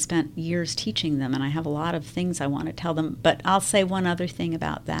spent years teaching them, and I have a lot of things I want to tell them. But I'll say one other thing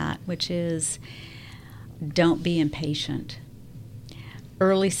about that, which is don't be impatient.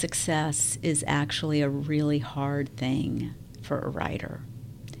 Early success is actually a really hard thing for a writer.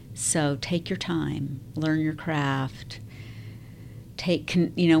 So take your time, learn your craft.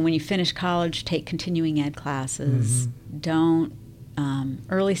 When you finish college, take continuing ed classes. Don't.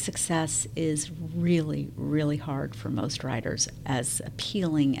 Early success is really, really hard for most writers, as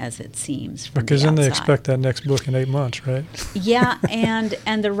appealing as it seems from because the then outside. they expect that next book in 8 months, right? Yeah, and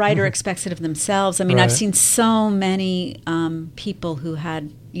the writer expects it of themselves. I mean, Right. I've seen so many people who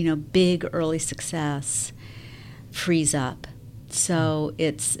had big early success freeze up. So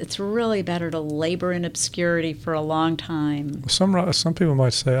it's really better to labor in obscurity for a long time. Some people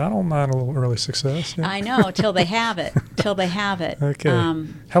might say, I don't mind a little early success. Yeah. I know, till they have it. Okay.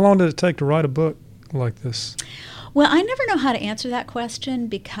 How long did it take to write a book like this? Well, I never know how to answer that question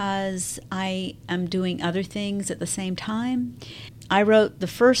because I am doing other things at the same time. I wrote the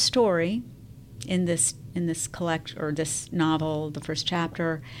first story in this this novel, the first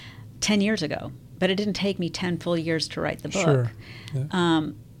chapter, 10 years ago. But it didn't take me 10 full years to write the book. Sure. Yeah.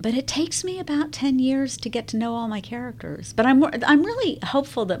 But it takes me about 10 years to get to know all my characters. But I'm really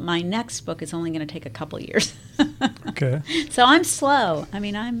hopeful that my next book is only going to take a couple years. Okay. So I'm slow. I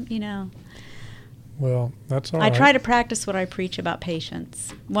mean, Well, that's all right. I try to practice what I preach about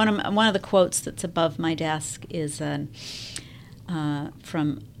patience. One of the quotes that's above my desk is from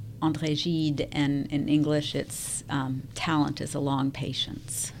André Gide, and in English it's talent is a long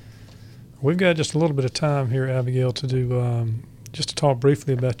patience. We've got just a little bit of time here, Abigail, to do just to talk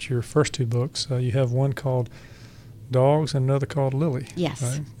briefly about your first two books. You have one called Dogs and another called Lily. Yes.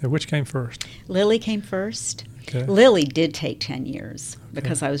 Right? Which came first? Lily came first. Okay. Lily did take 10 years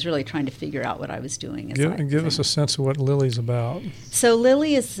because I was really trying to figure out what I was doing. Give us a sense of what Lily's about. So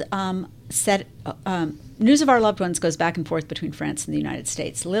Lily is set. News of Our Loved Ones goes back and forth between France and the United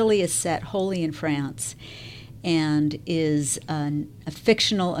States. Lily is set wholly in France and is a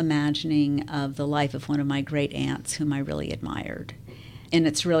fictional imagining of the life of one of my great aunts whom I really admired. And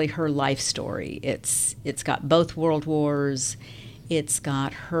it's really her life story. It's got both world wars. It's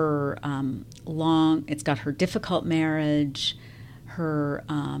got her it's got her difficult marriage, her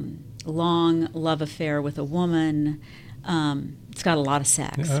long love affair with a woman. It's got a lot of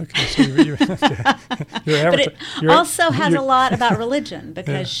sex. Yeah, okay, so but it also has a lot about religion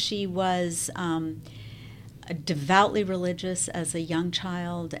because she was devoutly religious as a young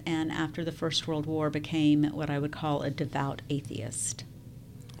child, and after the First World War became what I would call a devout atheist.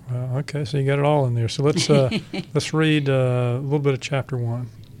 Okay, so you got it all in there. So let's read a little bit of chapter 1.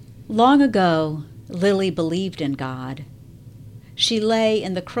 Long ago, Lily believed in God. She lay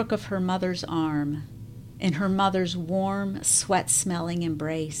in the crook of her mother's arm, in her mother's warm, sweat-smelling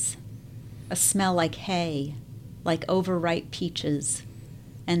embrace, a smell like hay, like overripe peaches,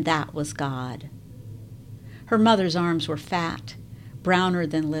 and that was God. Her mother's arms were fat, browner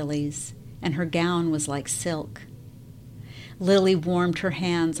than Lily's, and her gown was like silk. Lily warmed her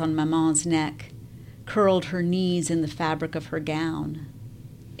hands on Maman's neck, curled her knees in the fabric of her gown.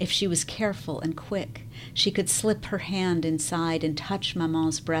 If she was careful and quick, she could slip her hand inside and touch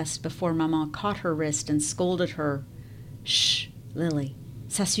Maman's breast before Maman caught her wrist and scolded her. Shh, Lily,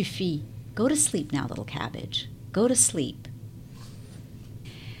 ça suffit. Go to sleep now, little cabbage. Go to sleep."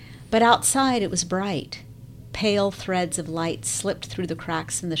 But outside it was bright. Pale threads of light slipped through the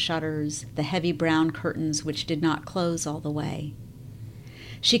cracks in the shutters, the heavy brown curtains which did not close all the way.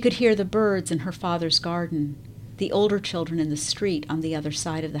 She could hear the birds in her father's garden, the older children in the street on the other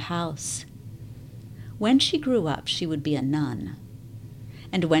side of the house. When she grew up, she would be a nun.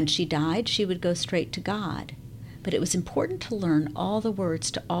 And when she died, she would go straight to God. But it was important to learn all the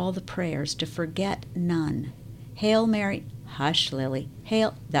words to all the prayers, to forget none. Hail Mary, hush, Lily.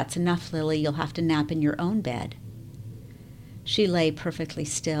 Hail, that's enough, Lily. You'll have to nap in your own bed. She lay perfectly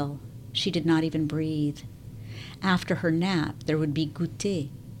still. She did not even breathe. After her nap, there would be goûter,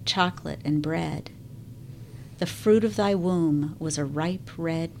 chocolate and bread. The fruit of thy womb was a ripe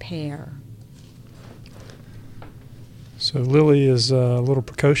red pear. So Lily is a little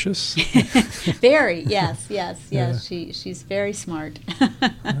precocious. Very, yes. Yeah. She's very smart.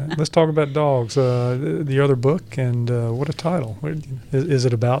 Let's talk about dogs. The other book, and what a title. Is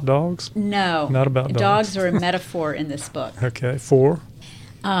it about dogs? No. Not about dogs. Dogs are a metaphor in this book. Okay, for?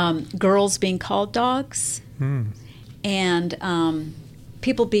 Girls being called dogs, and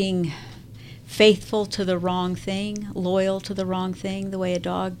people being faithful to the wrong thing, loyal to the wrong thing, the way a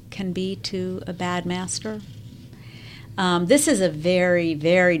dog can be to a bad master. This is a very,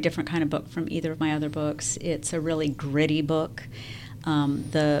 very different kind of book from either of my other books. It's a really gritty book.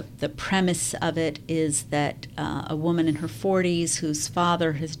 The premise of it is that a woman in her 40s whose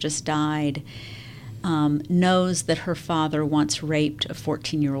father has just died knows that her father once raped a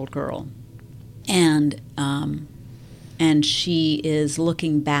 14-year-old girl. And she is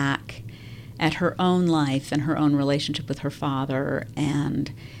looking back at her own life and her own relationship with her father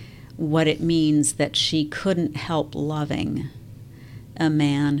and what it means that she couldn't help loving a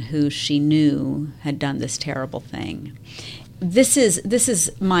man who she knew had done this terrible thing. This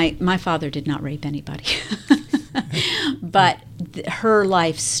is my father did not rape anybody, but her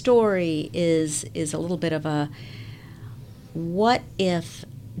life story is a little bit of a, what if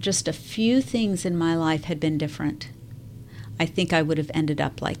just a few things in my life had been different? I think I would have ended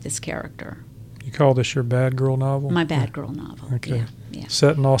up like this character. You call this your bad girl novel? My bad girl novel. Okay. Yeah.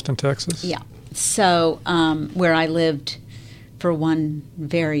 Set in Austin, Texas? Yeah. So where I lived for one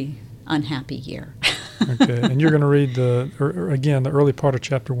very unhappy year. Okay. And you're going to read the early part of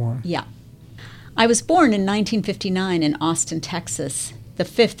chapter 1. Yeah. I was born in 1959 in Austin, Texas, the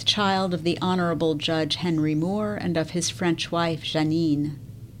 5th child of the Honorable Judge Henry Moore and of his French wife, Janine.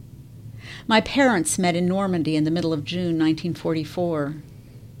 My parents met in Normandy in the middle of June 1944.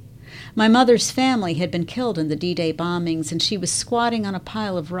 My mother's family had been killed in the D-Day bombings, and she was squatting on a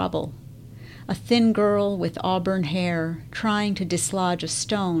pile of rubble, a thin girl with auburn hair, trying to dislodge a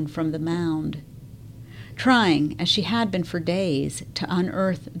stone from the mound, trying, as she had been for days, to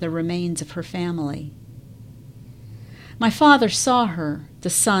unearth the remains of her family. My father saw her, the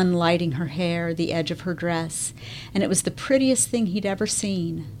sun lighting her hair, the edge of her dress, and it was the prettiest thing he'd ever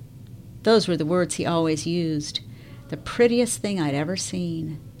seen. Those were the words he always used, the prettiest thing I'd ever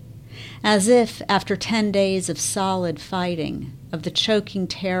seen. As if, after 10 days of solid fighting, of the choking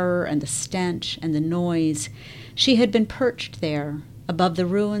terror and the stench and the noise, she had been perched there, above the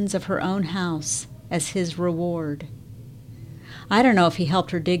ruins of her own house, as his reward. I don't know if he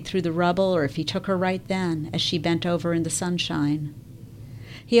helped her dig through the rubble or if he took her right then, as she bent over in the sunshine.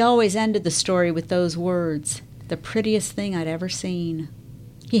 He always ended the story with those words, the prettiest thing I'd ever seen.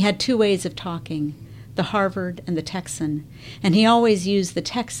 He had 2 ways of talking, the Harvard and the Texan, and he always used the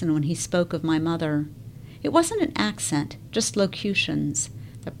Texan when he spoke of my mother. It wasn't an accent, just locutions.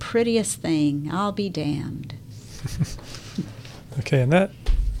 The prettiest thing, I'll be damned. Okay, and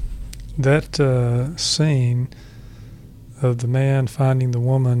that scene of the man finding the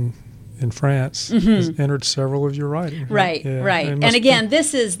woman in France has entered several of your writing. Right, yeah. Right. And again,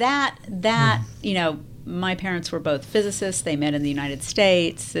 this is that my parents were both physicists. They met in the United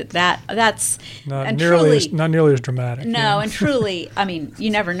States. That's not nearly as dramatic. No, yeah. And truly, I mean,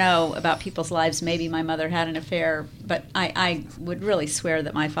 you never know about people's lives. Maybe my mother had an affair, but I would really swear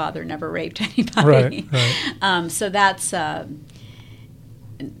that my father never raped anybody. Right. So that's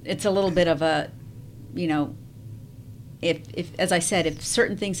it's a little bit of a, if as I said, if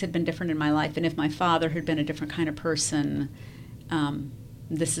certain things had been different in my life, and if my father had been a different kind of person,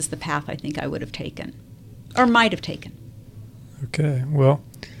 this is the path I think I would have taken. Or might have taken. Okay. Well,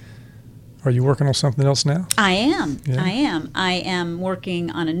 are you working on something else now? I am. Yeah. I am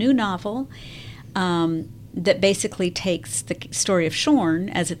working on a new novel that basically takes the story of Shorn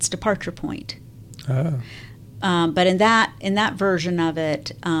as its departure point. Oh. But in that version of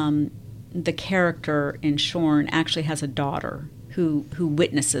it, the character in Shorn actually has a daughter who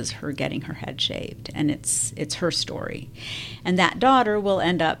witnesses her getting her head shaved, and it's her story. And that daughter will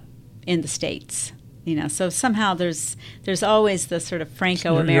end up in the States. So somehow there's always the sort of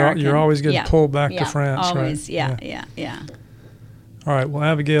Franco-American. You're always getting pulled back to France, always, right? Yeah. All right. Well,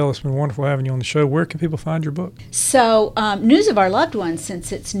 Abigail, it's been wonderful having you on the show. Where can people find your book? So, News of Our Loved Ones,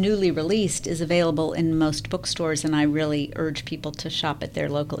 since it's newly released, is available in most bookstores, and I really urge people to shop at their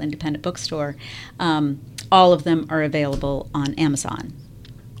local independent bookstore. All of them are available on Amazon.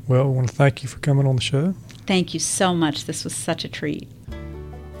 Well, I want to thank you for coming on the show. Thank you so much. This was such a treat.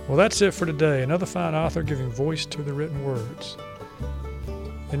 Well, that's it for today. Another fine author giving voice to the written words.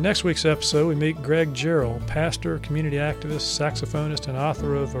 In next week's episode, we meet Greg Gerald, pastor, community activist, saxophonist, and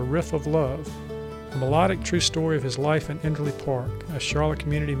author of A Riff of Love, a melodic true story of his life in Enderley Park, a Charlotte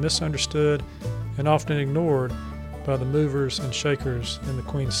community misunderstood and often ignored by the movers and shakers in the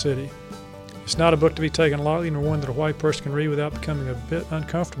Queen City. It's not a book to be taken lightly, nor one that a white person can read without becoming a bit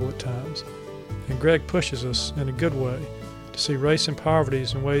uncomfortable at times. And Greg pushes us in a good way to see race and poverty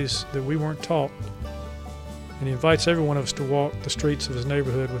in ways that we weren't taught. And he invites every one of us to walk the streets of his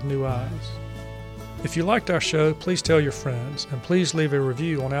neighborhood with new eyes. If you liked our show, please tell your friends, and please leave a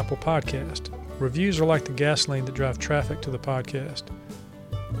review on Apple Podcast. Reviews are like the gasoline that drive traffic to the podcast.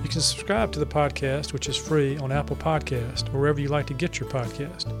 You can subscribe to the podcast, which is free, on Apple Podcast or wherever you like to get your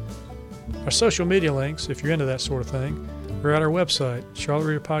podcast. Our social media links, if you're into that sort of thing, are at our website,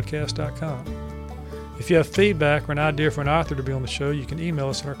 charlottereaderpodcast.com. If you have feedback or an idea for an author to be on the show, you can email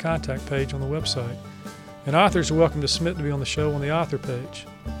us at our contact page on the website. And authors are welcome to submit to be on the show on the author page.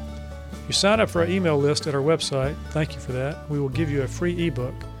 If you sign up for our email list at our website, thank you for that. We will give you a free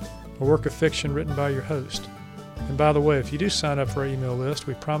ebook, a work of fiction written by your host. And by the way, if you do sign up for our email list,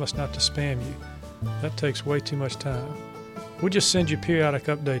 we promise not to spam you. That takes way too much time. We'll just send you periodic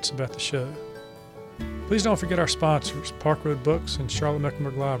updates about the show. Please don't forget our sponsors, Park Road Books and Charlotte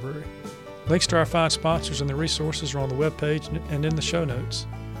Mecklenburg Library. Links to our fine sponsors and their resources are on the webpage and in the show notes.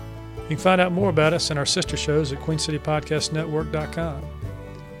 You can find out more about us and our sister shows at QueenCityPodcastNetwork.com.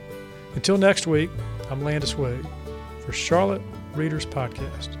 Until next week, I'm Landis Wade for Charlotte Readers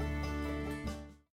Podcast.